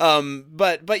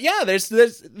 But yeah,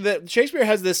 Shakespeare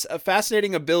has this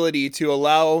fascinating ability to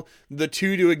allow the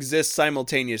two to exist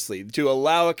simultaneously, to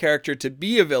allow a character to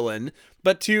be a villain,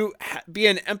 but to be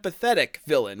an empathetic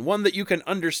villain, one that you can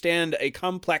understand a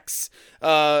complex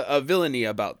villainy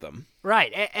about them.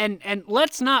 Right, and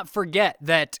let's not forget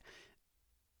that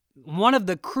one of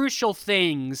the crucial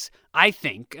things, I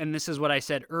think, and this is what I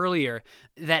said earlier,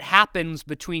 that happens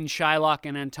between Shylock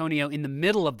and Antonio in the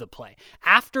middle of the play,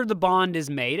 after the bond is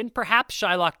made, and perhaps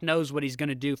Shylock knows what he's going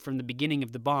to do from the beginning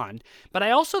of the bond, but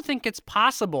I also think it's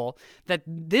possible that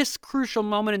this crucial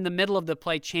moment in the middle of the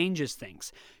play changes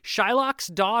things. Shylock's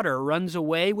daughter runs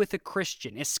away with a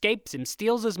Christian, escapes him,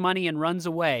 steals his money, and runs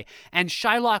away, and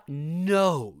Shylock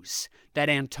knows that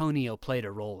Antonio played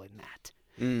a role in that.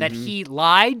 That he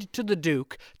lied to the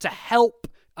Duke to help.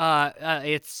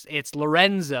 It's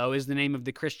Lorenzo is the name of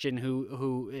the Christian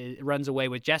who runs away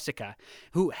with Jessica,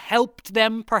 who helped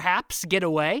them perhaps get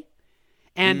away,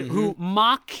 and who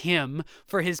mock him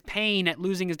for his pain at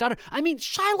losing his daughter. I mean,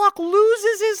 Shylock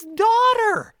loses his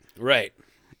daughter, right,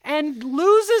 and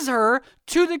loses her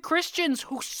to the Christians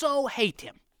who so hate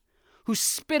him, who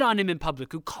spit on him in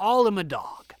public, who call him a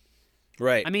dog.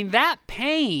 Right. I mean, that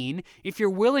pain, if you're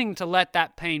willing to let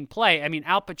that pain play, I mean,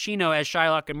 Al Pacino as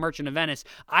Shylock in Merchant of Venice,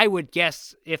 I would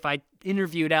guess if I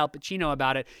interviewed Al Pacino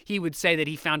about it, he would say that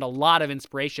he found a lot of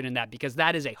inspiration in that, because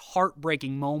that is a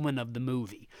heartbreaking moment of the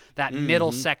movie, that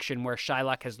middle section where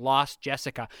Shylock has lost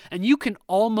Jessica. And you can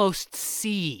almost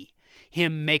see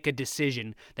him make a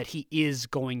decision that he is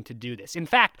going to do this. In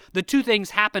fact, the two things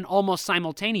happen almost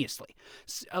simultaneously.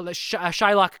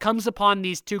 Shylock comes upon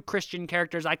these two Christian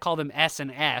characters. I call them S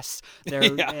and S. They're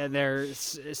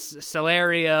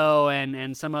Celerio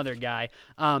and some other guy.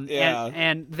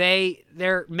 And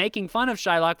they're making fun of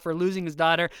Shylock for losing his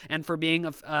daughter and for being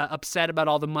upset about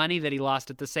all the money that he lost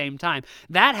at the same time.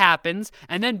 That happens,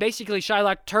 and then basically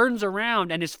Shylock turns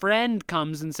around and his friend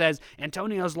comes and says,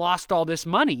 Antonio's lost all this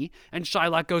money, and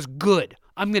Shylock goes, good,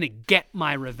 I'm going to get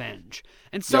my revenge.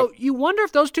 And so you wonder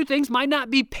if those two things might not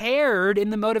be paired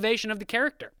in the motivation of the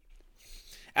character.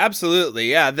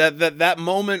 Absolutely, yeah. That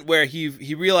moment where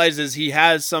he realizes he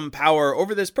has some power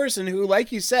over this person who,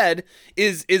 like you said,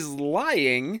 is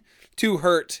lying to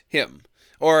hurt him.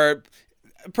 Or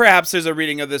perhaps there's a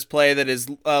reading of this play that is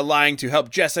lying to help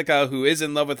Jessica, who is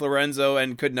in love with Lorenzo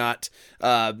and could not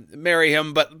marry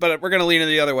him. But we're going to lean in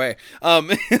the other way.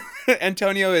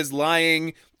 Antonio is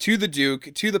lying to the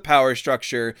Duke, to the power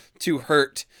structure, to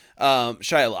hurt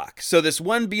Shylock. So this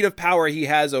one beat of power he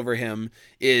has over him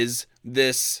is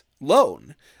this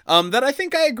loan. That I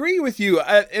think I agree with you.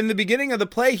 In the beginning of the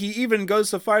play, he even goes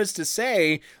so far as to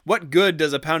say, what good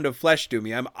does a pound of flesh do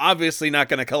me? I'm obviously not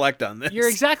going to collect on this. You're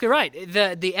exactly right.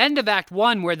 The end of Act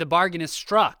 1, where the bargain is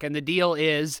struck, and the deal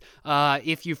is,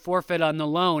 if you forfeit on the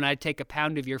loan, I'd take a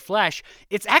pound of your flesh.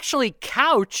 It's actually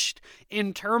couched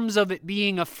in terms of it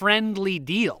being a friendly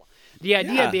deal. The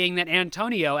idea being that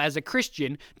Antonio, as a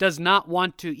Christian, does not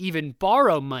want to even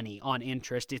borrow money on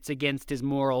interest. It's against his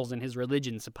morals and his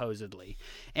religion, supposedly.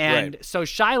 And so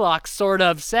Shylock sort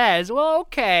of says, well,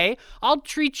 okay, I'll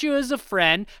treat you as a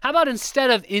friend. How about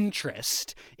instead of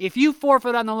interest, if you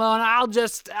forfeit on the loan, I'll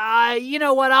just, you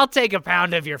know what, I'll take a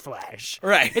pound of your flesh.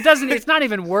 Right. It's not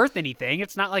even worth anything.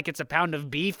 It's not like it's a pound of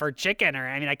beef or chicken, or,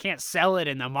 I can't sell it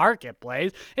in the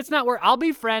marketplace. It's not worth, I'll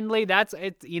be friendly.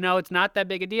 It's not that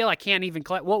big a deal. I can't even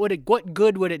collect. What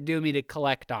good would it do me to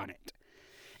collect on it?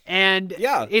 And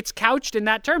it's couched in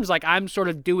that terms, like I'm sort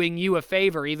of doing you a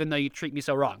favor even though you treat me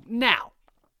so wrong. Now,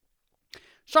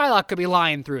 Shylock could be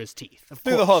lying through his teeth,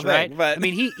 through the whole thing, right? But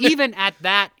he even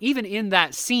in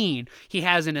that scene, he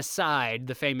has an aside,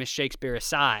 the famous Shakespeare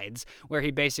asides, where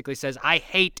he basically says, I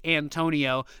hate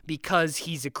Antonio because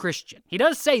he's a Christian. He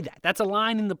does say that. That's a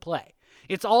line in the play.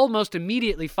 It's almost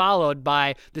immediately followed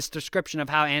by this description of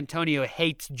how Antonio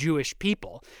hates Jewish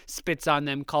people, spits on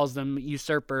them, calls them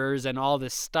usurpers, and all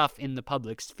this stuff in the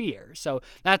public sphere. So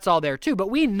that's all there too. But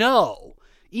we know,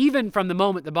 even from the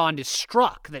moment the bond is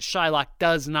struck, that Shylock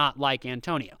does not like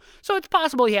Antonio. So it's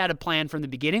possible he had a plan from the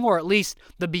beginning, or at least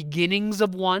the beginnings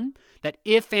of one, that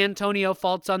if Antonio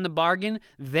faults on the bargain,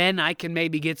 then I can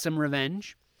maybe get some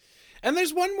revenge. And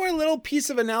there's one more little piece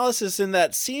of analysis in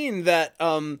that scene that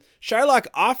Shylock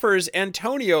offers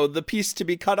Antonio the piece to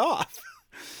be cut off.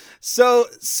 So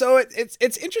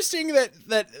it's interesting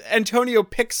that Antonio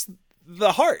picks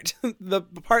the heart, the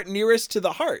part nearest to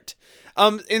the heart.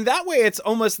 In that way, it's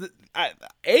almost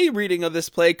a reading of this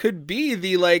play could be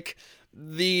the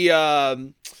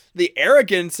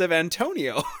arrogance of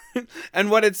Antonio. And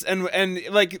what it's and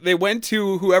like they went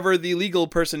to whoever the legal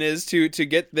person is to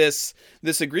get this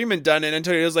agreement done, and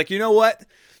Antonio's like, you know what,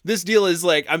 this deal is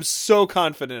like, I'm so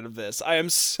confident of this, I am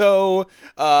so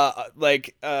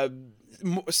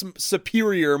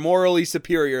morally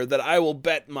superior that I will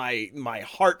bet my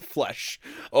heart flesh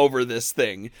over this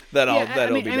thing that'll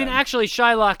be done. Actually,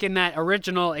 Shylock in that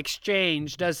original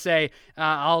exchange does say,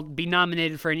 I'll be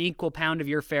nominated for an equal pound of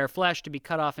your fair flesh to be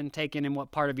cut off and taken in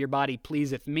what part of your body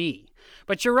pleaseth me.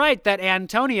 But you're right that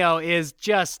Antonio is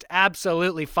just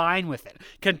absolutely fine with it.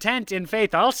 Content in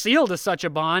faith, I'll seal to such a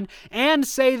bond, and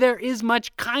say there is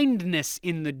much kindness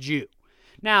in the Jew.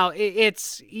 Now,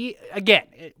 there's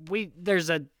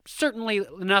certainly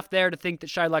enough there to think that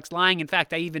Shylock's lying. In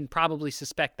fact, I even probably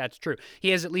suspect that's true. He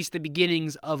has at least the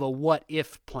beginnings of a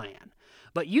what-if plan.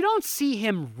 But you don't see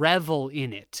him revel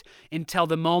in it until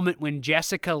the moment when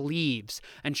Jessica leaves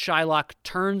and Shylock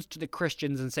turns to the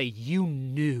Christians and say, you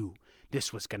knew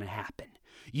this was going to happen.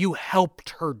 You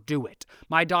helped her do it.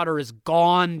 My daughter is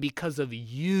gone because of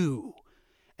you.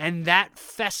 And that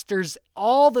festers,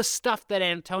 all the stuff that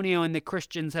Antonio and the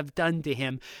Christians have done to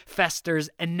him festers,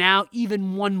 and now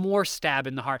even one more stab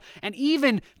in the heart. And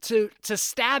even to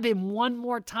stab him one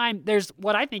more time, there's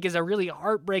what I think is a really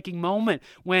heartbreaking moment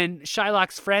when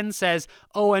Shylock's friend says,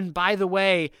 oh, and by the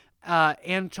way,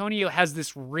 Antonio has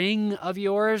this ring of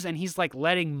yours, and he's like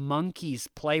letting monkeys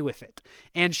play with it.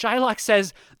 And Shylock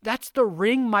says, that's the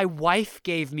ring my wife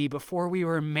gave me before we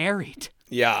were married.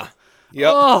 Yeah.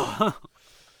 Yep. Oh.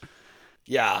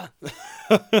 Yeah.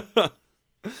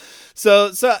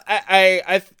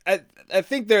 I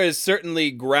think there is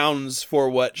certainly grounds for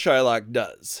what Shylock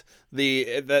does.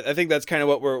 I think that's kind of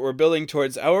what we're building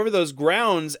towards. However, those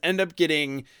grounds end up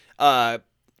getting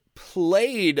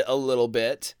played a little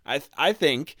bit. I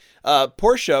think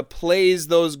Portia plays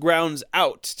those grounds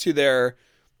out to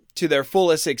their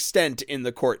fullest extent in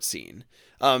the court scene.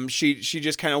 She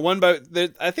just kind of won by.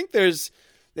 I think there's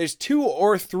 2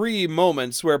 or 3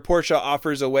 moments where Portia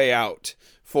offers a way out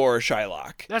for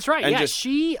Shylock. That's right. And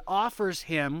she offers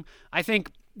him, I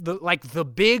think, the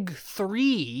big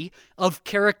 3 of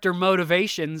character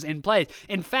motivations in play.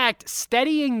 In fact,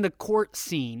 steadying the court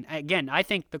scene, again, I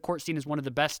think the court scene is one of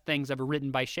the best things ever written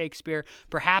by Shakespeare,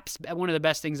 perhaps one of the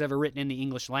best things ever written in the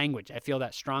English language. I feel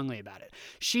that strongly about it.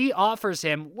 She offers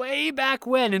him, way back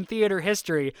when in theater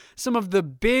history, some of the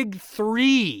big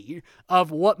 3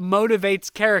 of what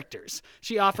motivates characters.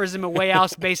 She offers him a way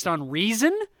out based on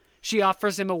reason. She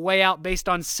offers him a way out based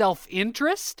on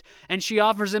self-interest, and she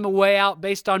offers him a way out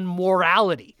based on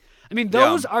morality. I mean,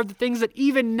 those are the things that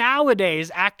even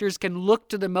nowadays actors can look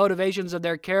to the motivations of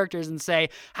their characters and say,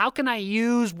 how can I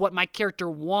use what my character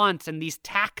wants and these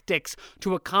tactics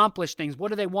to accomplish things? What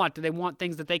do they want? Do they want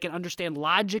things that they can understand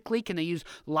logically? Can they use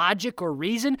logic or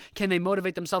reason? Can they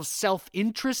motivate themselves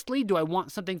self-interestly? Do I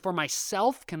want something for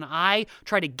myself? Can I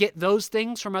try to get those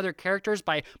things from other characters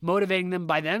by motivating them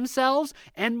by themselves?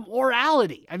 And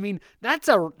morality. I mean, that's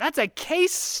a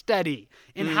case study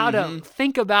in how to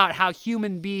think about how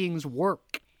human beings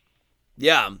work.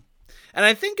 Yeah. And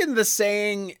I think in the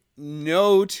saying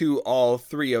no to all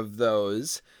 3 of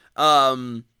those,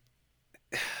 Shylock,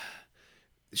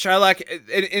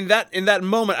 in that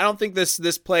moment, I don't think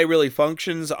this play really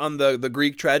functions on the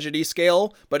Greek tragedy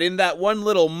scale, but in that one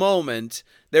little moment,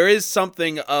 there is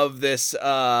something of this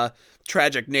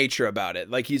tragic nature about it.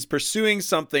 Like he's pursuing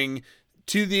something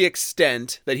to the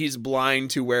extent that he's blind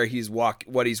to where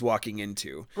what he's walking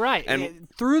into. Right. And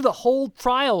through the whole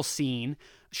trial scene,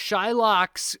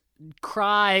 Shylock's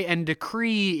cry and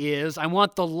decree is, I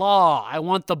want the law, I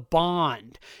want the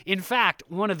bond. In fact,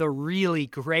 one of the really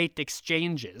great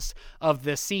exchanges of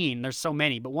the scene, there's so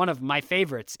many, but one of my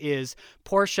favorites is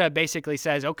Portia basically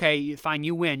says, okay, fine,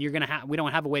 you win. We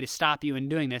don't have a way to stop you in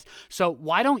doing this. So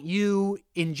why don't you,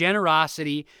 in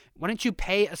generosity, why don't you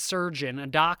pay a surgeon, a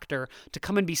doctor, to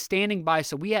come and be standing by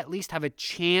so we at least have a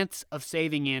chance of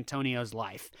saving Antonio's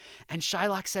life? And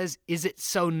Shylock says, is it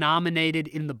so nominated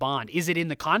in the bond? Is it in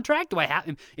the contract?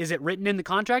 Is it written in the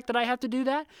contract that I have to do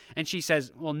that? And she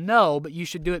says, well, no, but you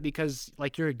should do it because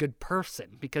you're a good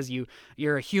person, because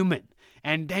you're a human.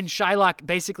 And then Shylock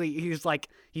basically,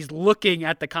 he's looking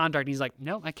at the contract and he's like,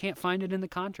 no, I can't find it in the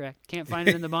contract. Can't find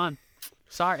it in the bond.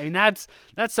 Sorry. I mean, that's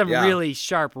some really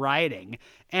sharp writing.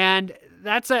 And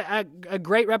that's a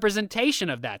great representation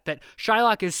of that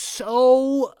Shylock is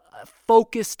so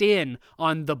focused in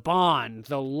on the bond,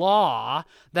 the law,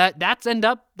 that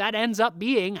ends up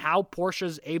being how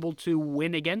Portia's able to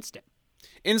win against it.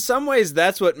 In some ways,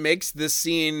 that's what makes this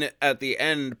scene at the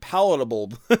end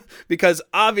palatable, because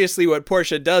obviously what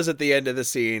Portia does at the end of the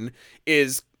scene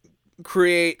is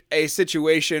create a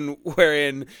situation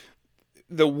wherein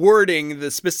the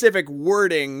specific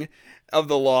wording of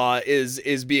the law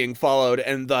is being followed,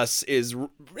 and thus is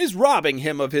robbing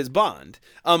him of his bond.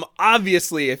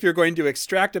 Obviously, if you're going to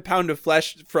extract a pound of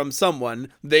flesh from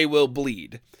someone, they will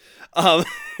bleed.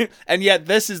 And yet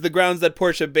this is the grounds that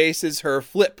Portia bases her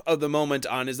flip of the moment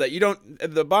on, is that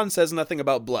the bond says nothing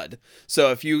about blood.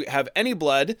 So if you have any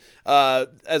blood,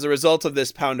 as a result of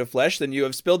this pound of flesh, then you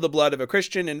have spilled the blood of a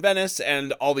Christian in Venice,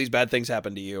 and all these bad things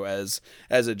happen to you as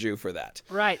a Jew for that.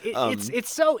 Right.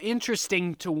 It's so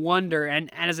interesting to wonder, and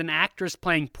as an actress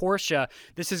playing Portia,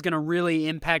 this is going to really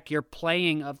impact your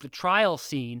playing of the trial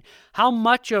scene, how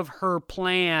much of her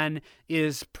plan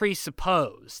is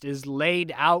presupposed, is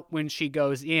laid out when she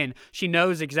goes in. She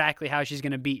knows exactly how she's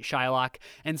going to beat Shylock,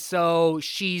 and so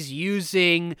she's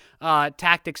using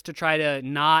tactics to try to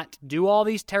not do all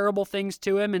these terrible things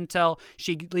to him until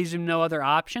she leaves him no other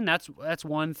option. That's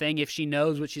one thing, if she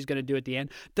knows what she's going to do at the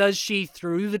end. Does she,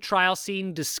 through the trial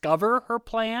scene, discover her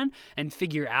plan and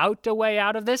figure out a way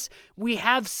out of this? We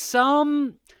have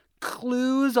some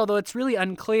clues, although it's really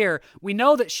unclear. We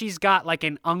know that she's got like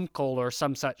an uncle or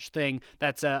some such thing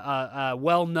that's a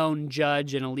well-known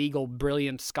judge, and a legal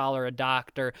brilliant scholar, a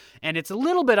doctor, and it's a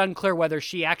little bit unclear whether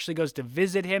she actually goes to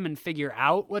visit him and figure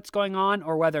out what's going on,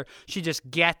 or whether she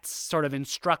just gets sort of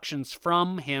instructions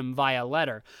from him via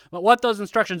letter. But what those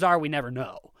instructions are, we never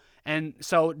know. And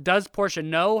so does Portia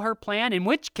know her plan? In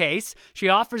which case, she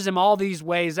offers him all these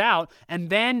ways out, and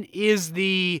then is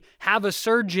the have a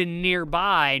surgeon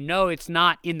nearby, no, it's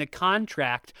not in the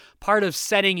contract, part of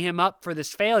setting him up for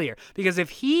this failure? Because if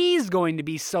he's going to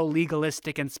be so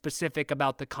legalistic and specific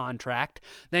about the contract,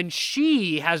 then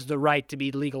she has the right to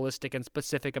be legalistic and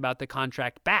specific about the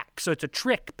contract back. So it's a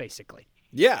trick, basically.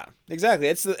 Yeah, exactly.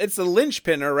 It's the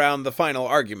linchpin around the final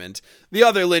argument. The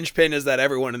other linchpin is that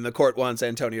everyone in the court wants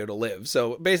Antonio to live.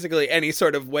 So basically, any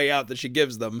sort of way out that she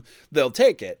gives them, they'll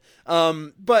take it.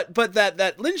 But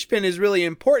that linchpin is really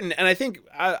important, and I think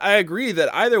I agree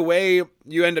that either way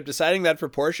you end up deciding that for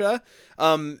Portia,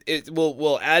 it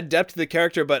will add depth to the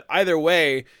character. But either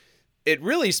way, it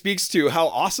really speaks to how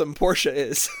awesome Portia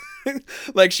is.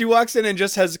 Like, she walks in and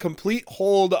just has complete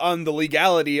hold on the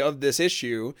legality of this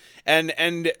issue,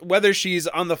 and whether she's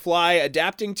on the fly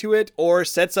adapting to it or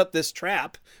sets up this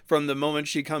trap from the moment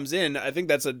she comes in, I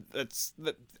think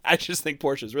I just think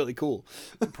Portia's really cool.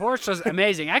 Portia's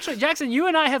amazing. Actually, Jackson, you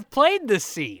and I have played this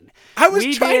scene. I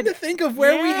was trying to think of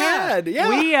where we had.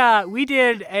 Yeah. We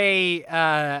did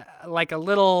a like a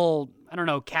little, I don't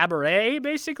know, cabaret,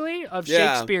 basically, of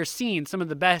Shakespeare scenes, some of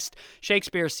the best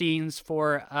Shakespeare scenes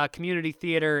for community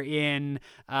theater in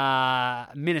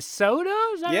Minnesota,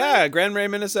 is that right? Grand Marais,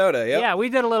 Minnesota, yep. Yeah, we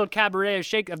did a little cabaret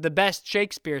of the best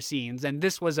Shakespeare scenes, and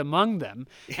this was among them.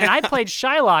 And I played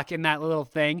Shylock in that little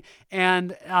thing,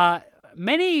 and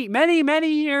many, many, many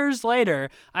years later,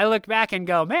 I look back and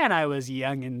go, man, I was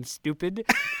young and stupid.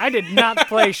 I did not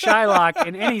play Shylock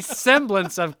in any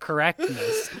semblance of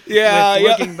correctness.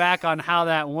 Looking back on how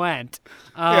that went.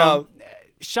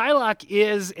 Shylock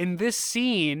is, in this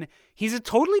scene, he's a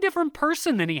totally different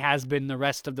person than he has been the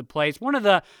rest of the plays. One of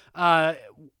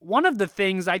the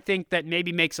things I think that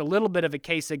maybe makes a little bit of a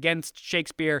case against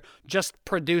Shakespeare just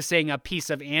producing a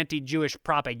piece of anti-Jewish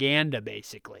propaganda,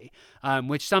 basically,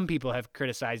 which some people have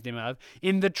criticized him of.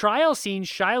 In the trial scene,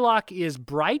 Shylock is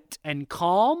bright and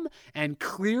calm and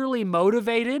clearly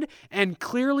motivated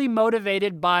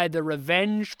by the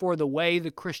revenge for the way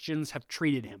the Christians have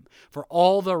treated him, for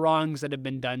all the wrongs that have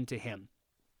been done to him.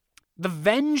 The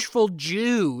vengeful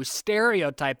Jew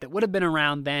stereotype that would have been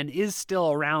around then, is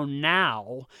still around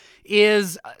now,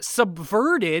 is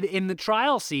subverted in the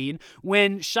trial scene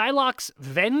when Shylock's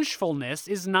vengefulness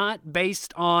is not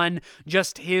based on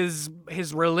just his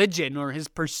religion or his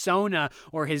persona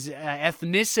or his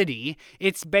ethnicity.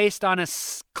 It's based on a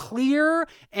clear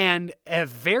and a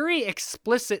very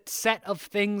explicit set of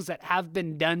things that have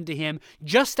been done to him,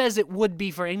 just as it would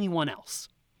be for anyone else.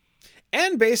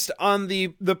 And based on the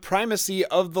primacy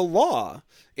of the law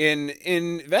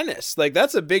in Venice. Like,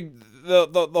 that's a big,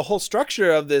 the whole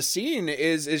structure of this scene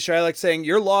is Shylock saying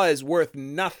your law is worth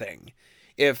nothing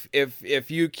if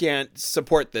you can't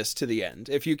support this to the end.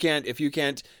 If you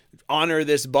can't honor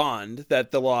this bond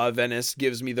that the law of Venice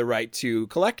gives me the right to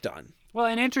collect on. Well,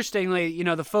 and interestingly,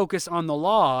 the focus on the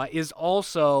law is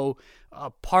also a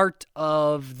part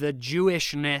of the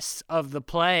Jewishness of the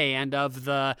play and of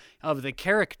the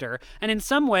character, and in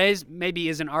some ways maybe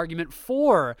is an argument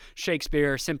for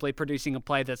Shakespeare simply producing a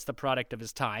play that's the product of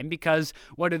his time, because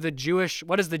what does the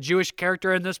Jewish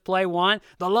character in this play want?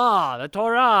 The law, the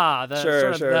Torah,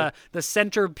 the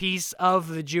centerpiece of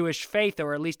the Jewish faith,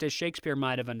 or at least as Shakespeare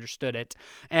might have understood it.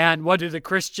 And what do the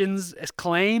Christians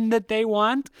claim that they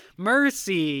want?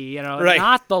 Mercy,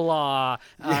 not the law,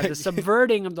 the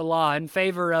subverting of the law in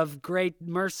favor of great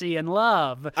mercy and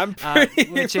love,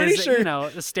 which is sure.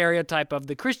 The stereotype of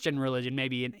the Christian religion,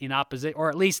 maybe in opposite, or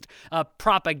at least a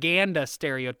propaganda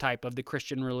stereotype of the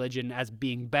Christian religion as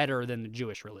being better than the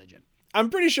Jewish religion. I'm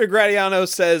pretty sure Gratiano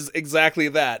says exactly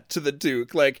that to the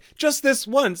Duke. Like, just this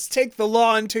once, take the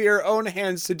law into your own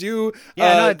hands to do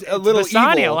a little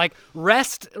Bassanio, evil. Like,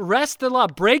 rest the law,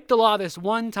 break the law this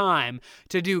one time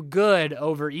to do good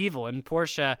over evil. And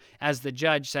Portia, as the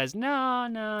judge, says, no,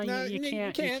 you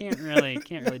can't really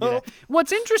do that.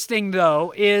 What's interesting,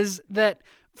 though, is that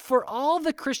for all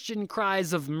the Christian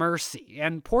cries of mercy,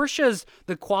 and Portia's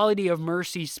The Quality of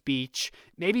Mercy speech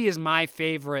maybe is my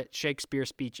favorite Shakespeare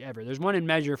speech ever. There's one in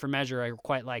Measure for Measure I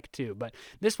quite like too, but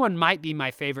this one might be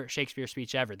my favorite Shakespeare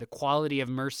speech ever. The quality of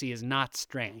mercy is not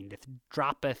strained. It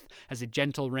droppeth as a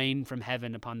gentle rain from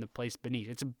heaven upon the place beneath.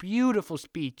 It's a beautiful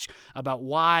speech about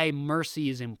why mercy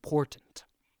is important.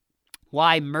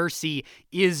 Why mercy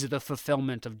is the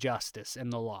fulfillment of justice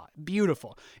and the law.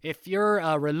 Beautiful. If you're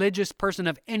a religious person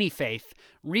of any faith,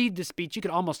 read the speech. You could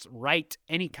almost write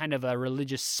any kind of a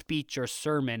religious speech or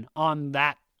sermon on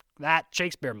that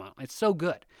Shakespeare model. It's so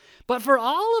good. But for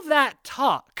all of that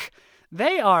talk,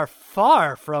 they are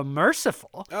far from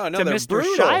merciful to Mr.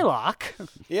 brutal. Shylock.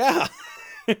 Yeah.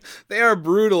 They are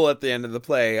brutal at the end of the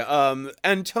play.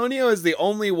 Antonio is the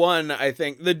only one, I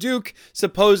think. The Duke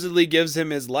supposedly gives him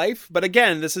his life, but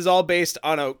again, this is all based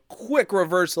on a quick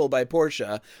reversal by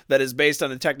Portia that is based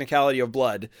on a technicality of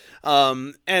blood.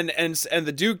 And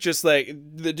the Duke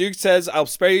the Duke says, "I'll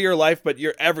spare you your life, but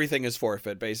everything is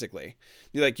forfeit." Basically,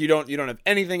 you don't have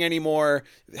anything anymore.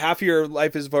 Half your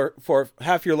life is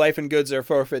half your life and goods are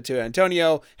forfeit to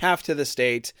Antonio, half to the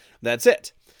state. That's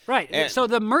it. Right. So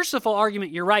the merciful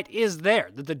argument, you're right, is there.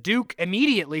 That the Duke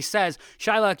immediately says,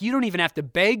 Shylock, you don't even have to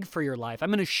beg for your life. I'm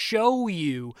going to show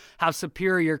you how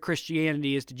superior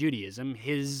Christianity is to Judaism,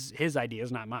 his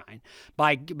ideas, not mine,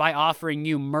 by offering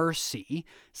you mercy,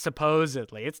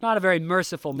 supposedly. It's not a very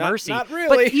merciful mercy. Not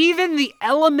really. But even the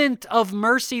element of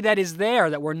mercy that is there,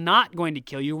 that we're not going to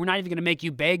kill you, we're not even going to make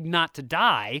you beg not to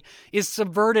die, is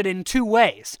subverted in two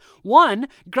ways. One,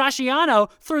 Graciano,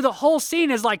 through the whole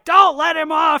scene, is like, don't let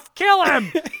him off. Kill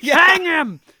him! Hang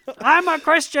him! I'm a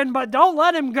Christian, but don't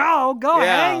let him go.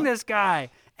 Hang this guy.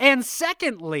 And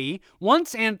secondly,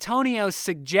 once Antonio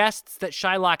suggests that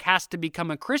Shylock has to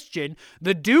become a Christian,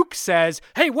 the Duke says,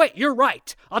 hey, wait, you're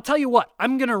right. I'll tell you what,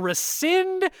 I'm going to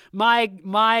rescind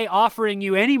my offering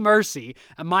you any mercy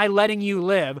and my letting you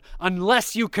live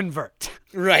unless you convert.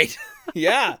 Right.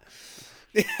 Yeah.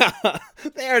 Yeah,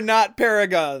 they are not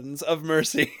paragons of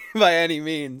mercy by any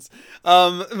means.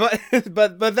 But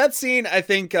that scene, I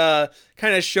think, kind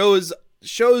of shows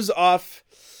off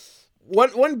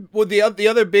the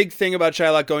other big thing about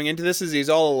Shylock going into this is he's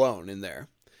all alone in there.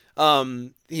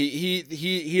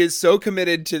 He is so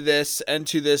committed to this and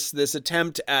to this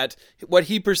attempt at what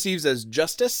he perceives as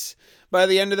justice by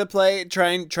the end of the play,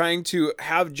 trying to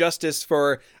have justice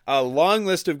for a long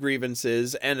list of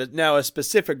grievances and now a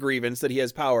specific grievance that he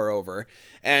has power over.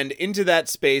 And into that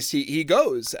space he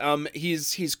goes.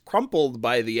 He's crumpled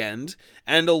by the end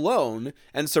and alone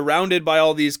and surrounded by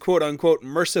all these quote unquote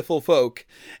merciful folk.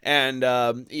 And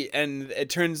it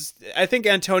turns, I think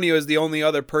Antonio is the only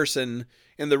other person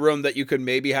in the room that you could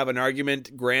maybe have an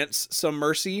argument grants some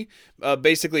mercy,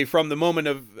 basically from the moment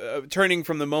of turning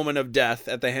from the moment of death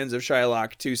at the hands of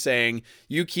Shylock to saying,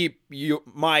 you keep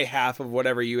my half of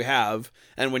whatever you have,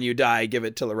 and when you die, give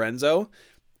it to Lorenzo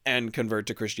and convert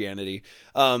to Christianity.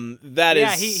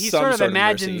 He sort of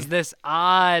imagines this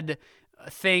odd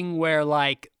thing where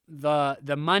like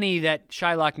the money that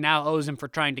Shylock now owes him for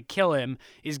trying to kill him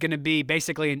is going to be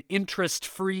basically an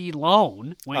interest-free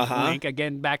loan. Wink, wink.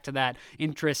 Again, back to that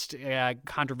interest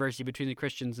controversy between the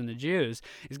Christians and the Jews.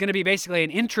 Is going to be basically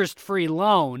an interest-free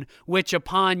loan, which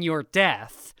upon your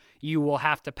death, you will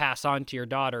have to pass on to your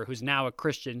daughter, who's now a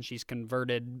Christian. She's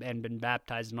converted and been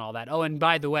baptized and all that. Oh, and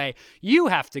by the way, you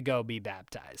have to go be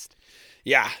baptized.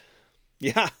 Yeah.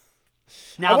 Yeah.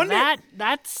 Now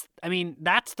that's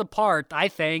the part I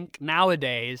think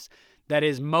nowadays that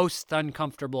is most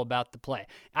uncomfortable about the play.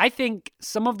 I think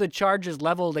some of the charges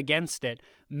leveled against it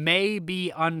may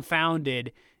be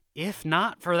unfounded, if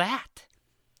not for that.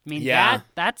 I mean,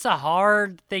 that's a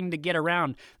hard thing to get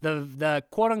around. The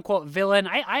quote unquote villain,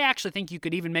 I actually think you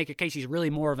could even make a case he's really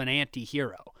more of an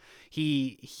anti-hero.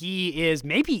 He is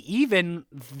maybe even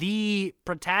the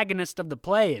protagonist of the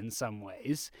play in some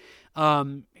ways.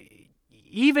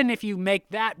 Even if you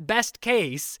make that best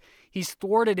case, he's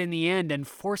thwarted in the end and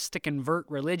forced to convert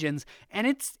religions, and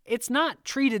it's not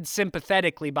treated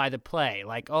sympathetically by the play,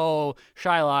 like, oh,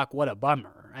 Shylock, what a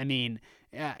bummer. I mean,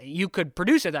 you could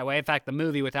produce it that way. In fact, the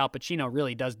movie with Al Pacino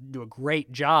really does do a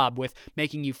great job with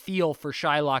making you feel for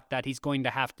Shylock that he's going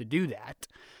to have to do that.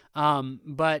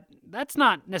 But that's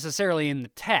not necessarily in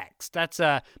the text. That's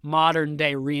a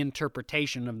modern-day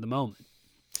reinterpretation of the moment.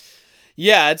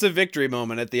 Yeah, it's a victory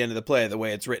moment at the end of the play, the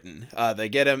way it's written. They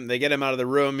get him out of the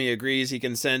room, he agrees, he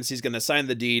consents, he's going to sign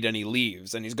the deed, and he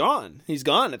leaves, and he's gone. He's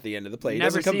gone at the end of the play. He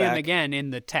doesn't come back. Never see him again in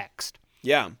the text.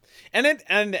 Yeah.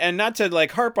 And not to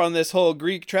like harp on this whole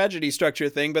Greek tragedy structure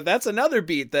thing, but that's another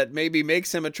beat that maybe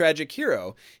makes him a tragic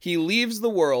hero. He leaves the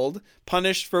world,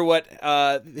 punished for what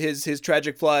his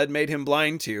tragic flaw had made him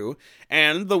blind to,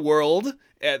 and the world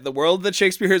that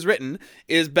Shakespeare has written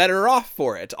is better off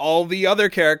for it. All the other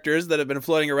characters that have been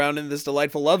floating around in this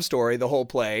delightful love story the whole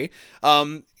play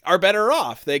are better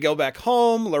off. They go back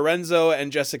home. Lorenzo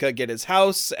and Jessica get his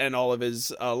house and all of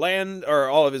his land, or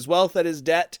all of his wealth at his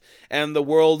debt, and the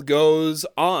world goes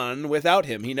on without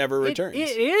him. He never returns.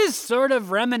 It is sort of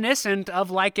reminiscent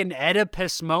of like an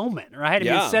Oedipus moment, right? I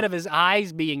mean, instead of his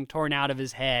eyes being torn out of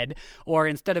his head, or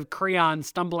instead of Creon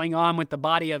stumbling on with the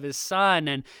body of his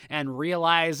son and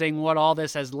realizing what all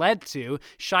this has led to,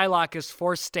 Shylock is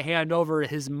forced to hand over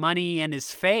his money and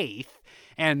his faith.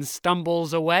 and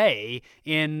stumbles away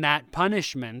in that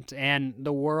punishment, and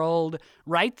the world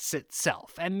rights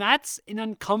itself. And that's an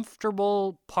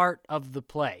uncomfortable part of the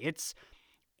play.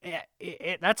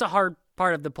 That's a hard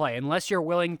part of the play, unless you're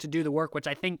willing to do the work, which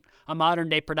I think a modern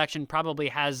day production probably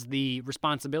has the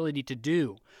responsibility to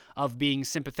do, of being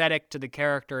sympathetic to the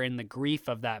character in the grief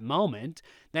of that moment.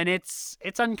 Then it's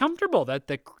uncomfortable that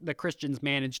the Christians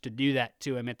managed to do that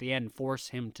to him at the end, force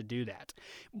him to do that.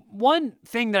 One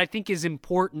thing that I think is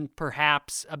important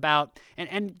perhaps about,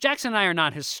 and Jackson and I are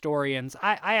not historians,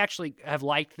 I actually have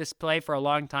liked this play for a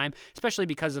long time, especially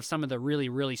because of some of the really,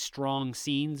 really strong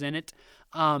scenes in it.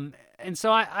 And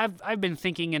so I've been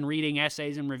thinking and reading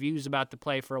essays and reviews about the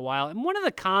play for a while, and one of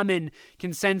the common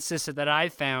consensus that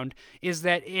I've found is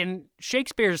that in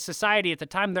Shakespeare's society at the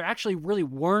time, there actually really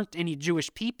weren't any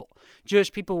Jewish people.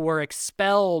 Jewish people were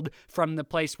expelled from the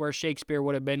place where Shakespeare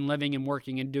would have been living and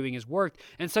working and doing his work,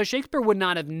 and so Shakespeare would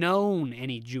not have known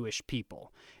any Jewish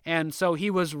people. And so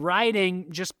he was writing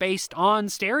just based on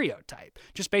stereotype,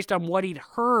 just based on what he'd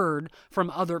heard from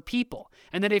other people.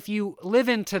 And that if you live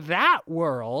into that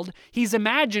world, he's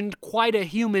imagined quite a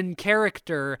human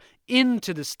character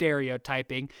into the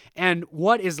stereotyping. And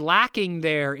what is lacking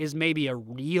there is maybe a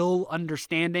real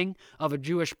understanding of a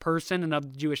Jewish person and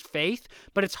of the Jewish faith.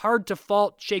 But it's hard to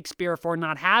fault Shakespeare for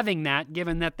not having that,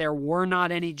 given that there were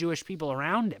not any Jewish people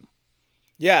around him.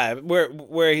 Yeah,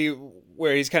 where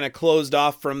he's kind of closed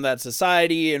off from that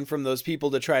society and from those people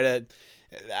to try to.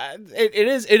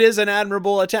 It is an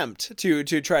admirable attempt to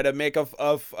try to make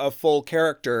a full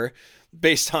character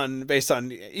based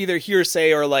on either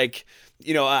hearsay or like,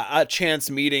 you know, a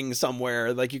chance meeting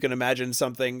somewhere. Like you can imagine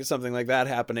something like that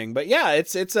happening. But yeah,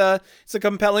 it's a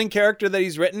compelling character that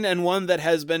he's written, and one that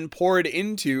has been poured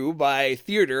into by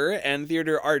theater and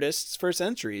theater artists for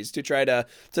centuries to try to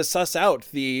suss out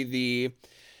the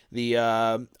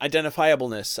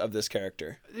identifiableness of this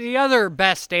character. The other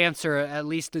best answer, at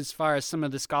least as far as some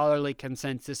of the scholarly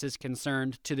consensus is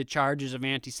concerned, to the charges of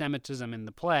anti-Semitism in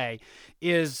the play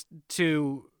is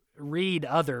to read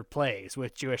other plays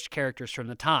with Jewish characters from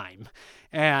the time.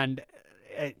 And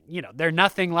they're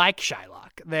nothing like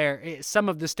Shylock. Some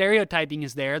of the stereotyping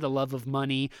is there, the love of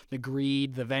money, the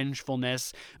greed, the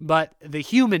vengefulness, but the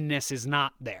humanness is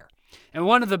not there. And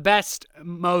one of the best,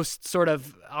 most sort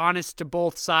of honest to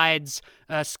both sides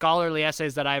scholarly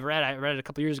essays that I've read, I read it a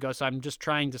couple years ago, so I'm just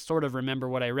trying to sort of remember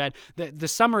what I read. The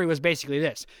summary was basically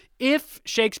this. If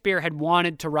Shakespeare had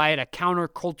wanted to write a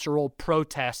countercultural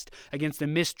protest against the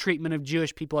mistreatment of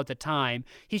Jewish people at the time,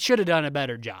 he should have done a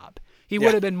better job. He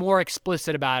would have been more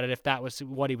explicit about it if that was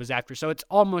what he was after. So it's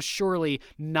almost surely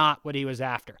not what he was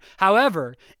after.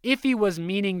 However, if he was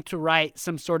meaning to write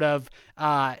some sort of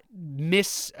some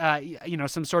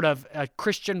sort of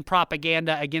Christian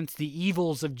propaganda against the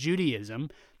evils of Judaism,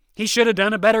 he should have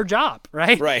done a better job,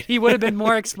 right? Right. He would have been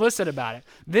more explicit about it.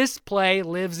 This play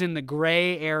lives in the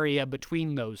gray area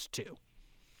between those two.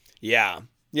 Yeah.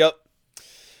 Yep.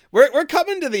 We're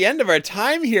coming to the end of our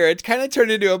time here. It kind of turned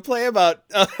into a play about,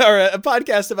 or a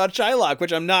podcast about Shylock,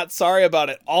 which I'm not sorry about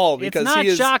at all, because it's not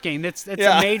shocking. It's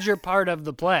a major part of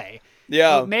the play.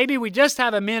 Yeah. Well, maybe we just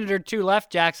have a minute or two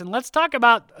left, Jackson. Let's talk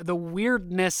about the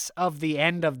weirdness of the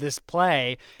end of this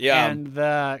play. Yeah. And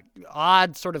the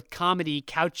odd sort of comedy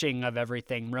couching of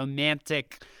everything.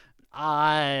 Romantic,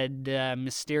 odd,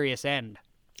 mysterious end.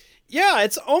 Yeah,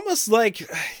 it's almost like,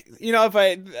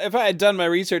 if I had done my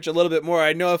research a little bit more,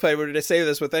 I'd know if I were to say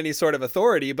this with any sort of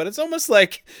authority, but it's almost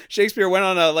like Shakespeare went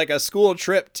on a school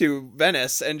trip to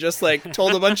Venice and just like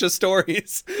told a bunch of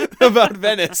stories about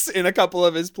Venice in a couple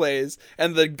of his plays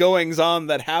and the goings on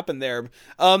that happened there.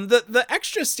 The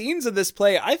extra scenes of this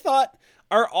play, I thought,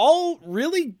 are all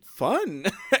really fun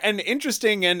and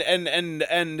interesting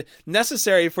and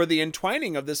necessary for the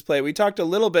entwining of this play. We talked a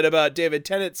little bit about David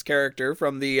Tennant's character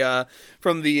from the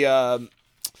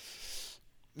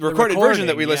recorded version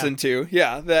that we listened to.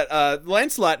 Yeah, that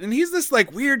Lancelot, and he's this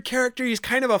like weird character. He's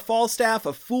kind of a Falstaff,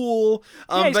 a fool.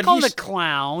 He's called a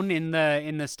clown in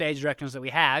the stage directions that we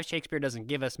have. Shakespeare doesn't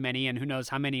give us many, and who knows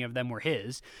how many of them were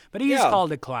his. But he is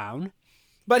called a clown.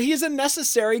 But he's a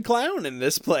necessary clown in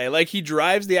this play. Like, he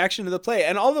drives the action of the play.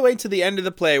 And all the way to the end of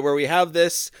the play, where we have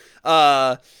this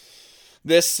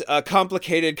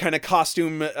complicated kind of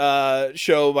costume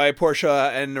show by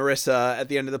Portia and Nerissa at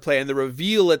the end of the play. And the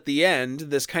reveal at the end,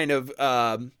 this kind of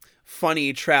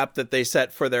funny trap that they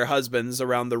set for their husbands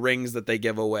around the rings that they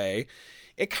give away.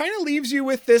 It kind of leaves you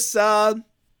with this... again,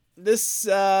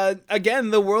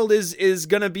 the world is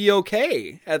gonna be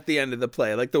okay at the end of the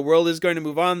play. Like, the world is going to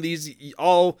move on.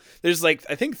 There's like,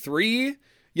 I think 3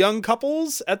 young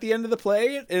couples at the end of the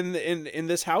play in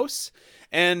this house,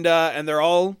 and they're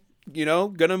all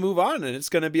gonna move on and it's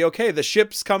gonna be okay. The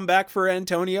ships come back for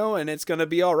Antonio and it's gonna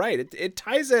be all right. It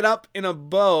ties it up in a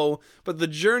bow, but the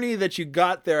journey that you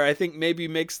got there, I think maybe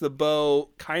makes the bow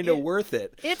kind of worth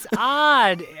it. It's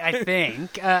odd, I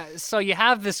think. So you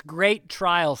have this great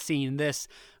trial scene, this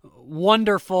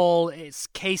wonderful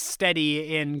case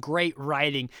study in great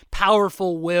writing,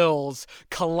 powerful wills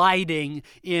colliding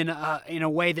in a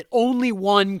way that only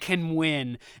one can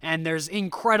win, and there's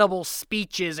incredible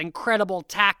speeches, incredible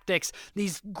tactics.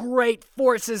 These great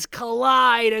forces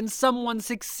collide and someone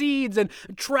succeeds, and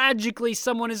tragically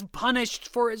someone is punished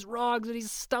for his wrongs and he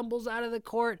stumbles out of the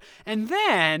court. And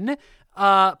then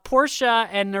Portia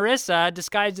and Nerissa,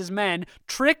 disguised as men,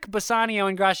 trick Bassanio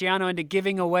and Graciano into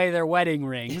giving away their wedding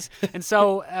rings, and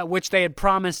so which they had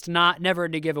promised never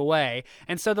to give away.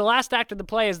 And so the last act of the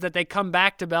play is that they come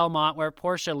back to Belmont, where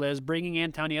Portia lives, bringing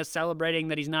Antonio, celebrating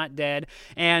that he's not dead.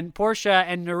 And Portia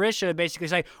and Nerissa basically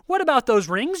say, "What about those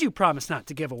rings you promised not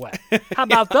to give away? How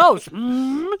about those?"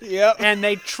 Yep. And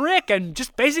they trick and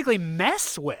just basically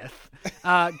mess with.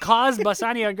 Cause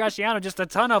Bassanio and Graciano just a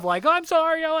ton of like, "Oh, I'm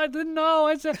sorry, I didn't know.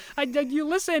 You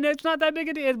listen, it's not that big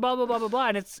a deal." Blah blah blah blah blah,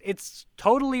 and it's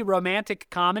totally romantic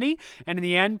comedy. And in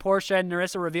the end, Portia and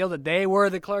Nerissa reveal that they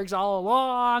were the clerks all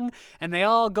along, and they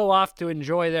all go off to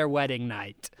enjoy their wedding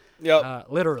night. Yep.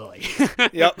 Literally.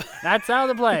 Yep. That's how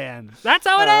the play ends. That's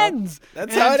how it ends.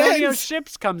 That's and how it Antonio ends.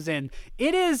 Ships comes in.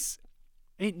 It is.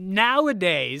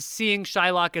 Nowadays, seeing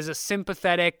Shylock as a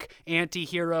sympathetic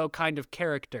anti-hero kind of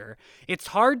character, it's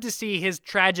hard to see his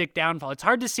tragic downfall. It's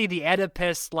hard to see the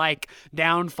Oedipus-like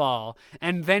downfall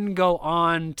and then go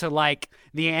on to, like,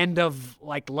 the end of,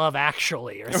 like, Love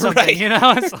Actually or something, Right. you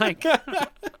know? It's like,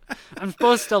 I'm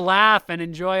supposed to laugh and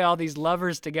enjoy all these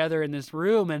lovers together in this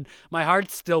room, and my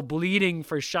heart's still bleeding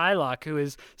for Shylock, who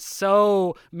is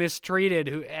so mistreated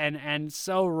and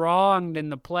so wronged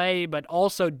in the play, but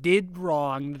also did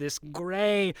wrong this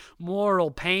gray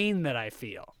moral pain that I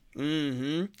feel.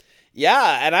 Mm-hmm.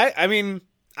 Yeah, and I mean,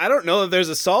 I don't know if there's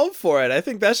a solve for it. I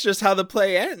think that's just how the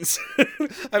play ends.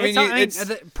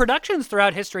 The productions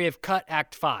throughout history have cut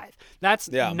Act 5.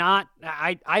 That's not.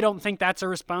 I don't think that's a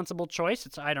responsible choice.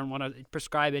 I don't want to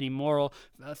prescribe any moral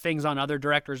things on other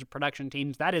directors or production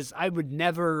teams. That is, I would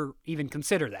never even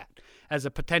consider that as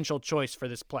a potential choice for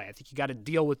this play. I think you got to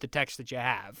deal with the text that you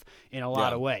have in a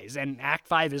lot of ways. And Act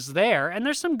 5 is there, and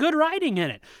there's some good writing in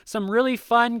it. Some really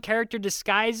fun character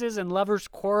disguises and lovers'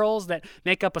 quarrels that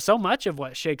make up so much of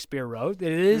what Shakespeare wrote.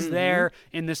 It is there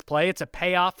in this play. It's a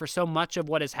payoff for so much of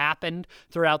what has happened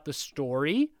throughout the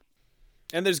story.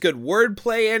 And there's good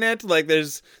wordplay in it. Like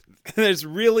there's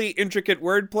really intricate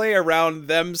wordplay around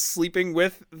them sleeping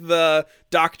with the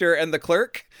doctor and the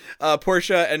clerk.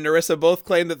 Portia and Nerissa both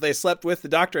claim that they slept with the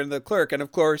doctor and the clerk, and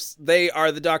of course they are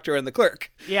the doctor and the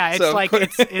clerk. Yeah,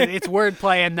 it's it's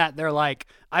wordplay in that they're like,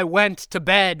 "I went to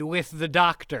bed with the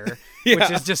doctor,"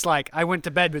 which is just like, "I went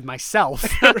to bed with myself."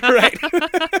 Right.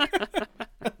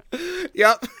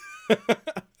 Yep.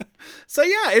 So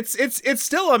yeah, it's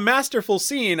still a masterful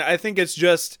scene. I think it's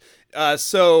just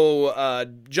so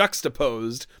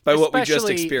juxtaposed by what we just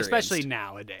experienced. Especially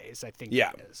nowadays, I think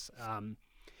it is.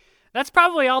 That's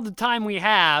probably all the time we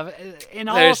have. In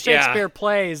all Shakespeare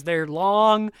plays, they're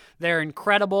long, they're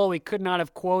incredible. We could not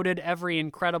have quoted every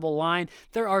incredible line.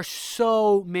 There are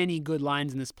so many good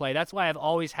lines in this play. That's why I've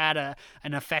always had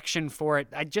an affection for it.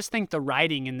 I just think the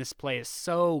writing in this play is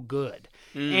so good.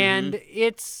 Mm-hmm. And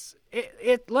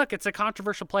look, it's a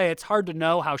controversial play. It's hard to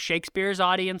know how Shakespeare's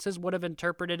audiences would have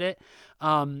interpreted it.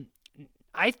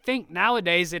 I think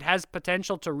nowadays it has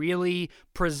potential to really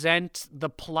present the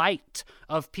plight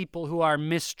of people who are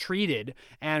mistreated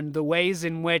and the ways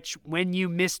in which when you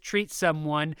mistreat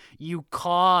someone, you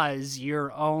cause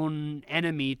your own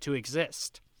enemy to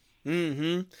exist.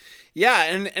 Mm-hmm. Yeah,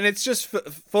 and it's just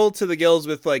full to the gills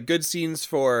with like good scenes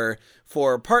for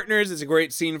partners. It's a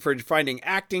great scene for finding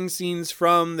acting scenes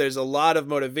from. There's a lot of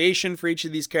motivation for each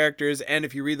of these characters, and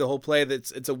if you read the whole play,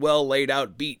 it's a well laid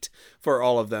out beat for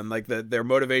all of them. Like their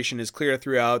motivation is clear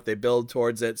throughout. They build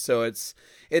towards it, so it's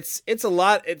a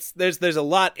lot. There's a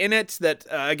lot in it that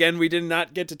again we did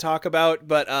not get to talk about.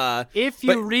 But if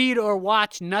you read or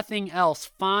watch nothing else,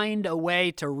 find a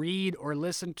way to read or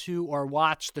listen to or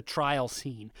watch the trial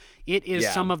scene. It is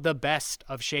some of the best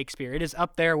of Shakespeare. It is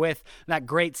up there with that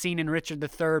great scene in Richard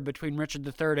III between Richard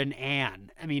III and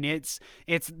Anne. I mean, it's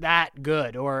that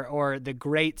good. Or the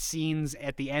great scenes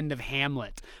at the end of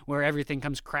Hamlet where everything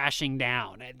comes crashing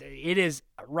down. It is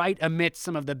right amidst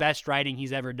some of the best writing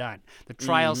he's ever done. The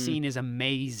trial scene is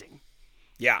amazing.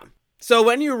 Yeah. So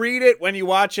when you read it, when you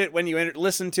watch it, when you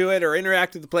listen to it or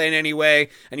interact with the play in any way,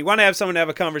 and you want to have someone to have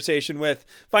a conversation with,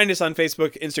 find us on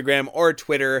Facebook, Instagram, or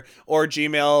Twitter, or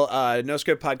Gmail,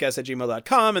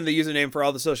 noscriptpodcast@gmail.com, and the username for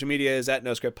all the social media is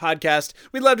 @noscriptpodcast.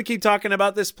 We'd love to keep talking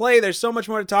about this play. There's so much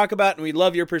more to talk about, and we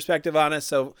love your perspective on us,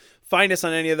 so find us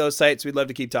on any of those sites. We'd love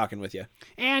to keep talking with you.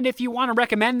 And if you want to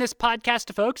recommend this podcast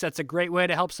to folks, that's a great way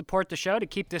to help support the show, to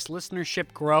keep this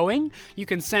listenership growing. You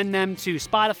can send them to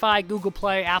Spotify, Google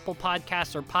Play, Apple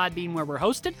Podcasts, or Podbean, where we're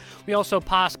hosted. We also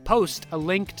post a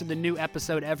link to the new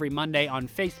episode every Monday on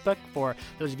Facebook. For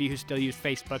those of you who still use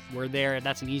Facebook, we're there.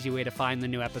 That's an easy way to find the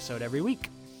new episode every week.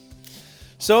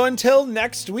 So until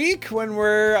next week, when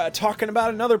we're talking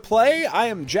about another play, I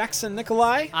am Jackson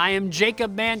Nikolai. I am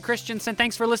Jacob Mann Christensen.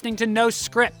 Thanks for listening to No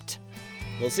Script.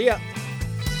 We'll see ya.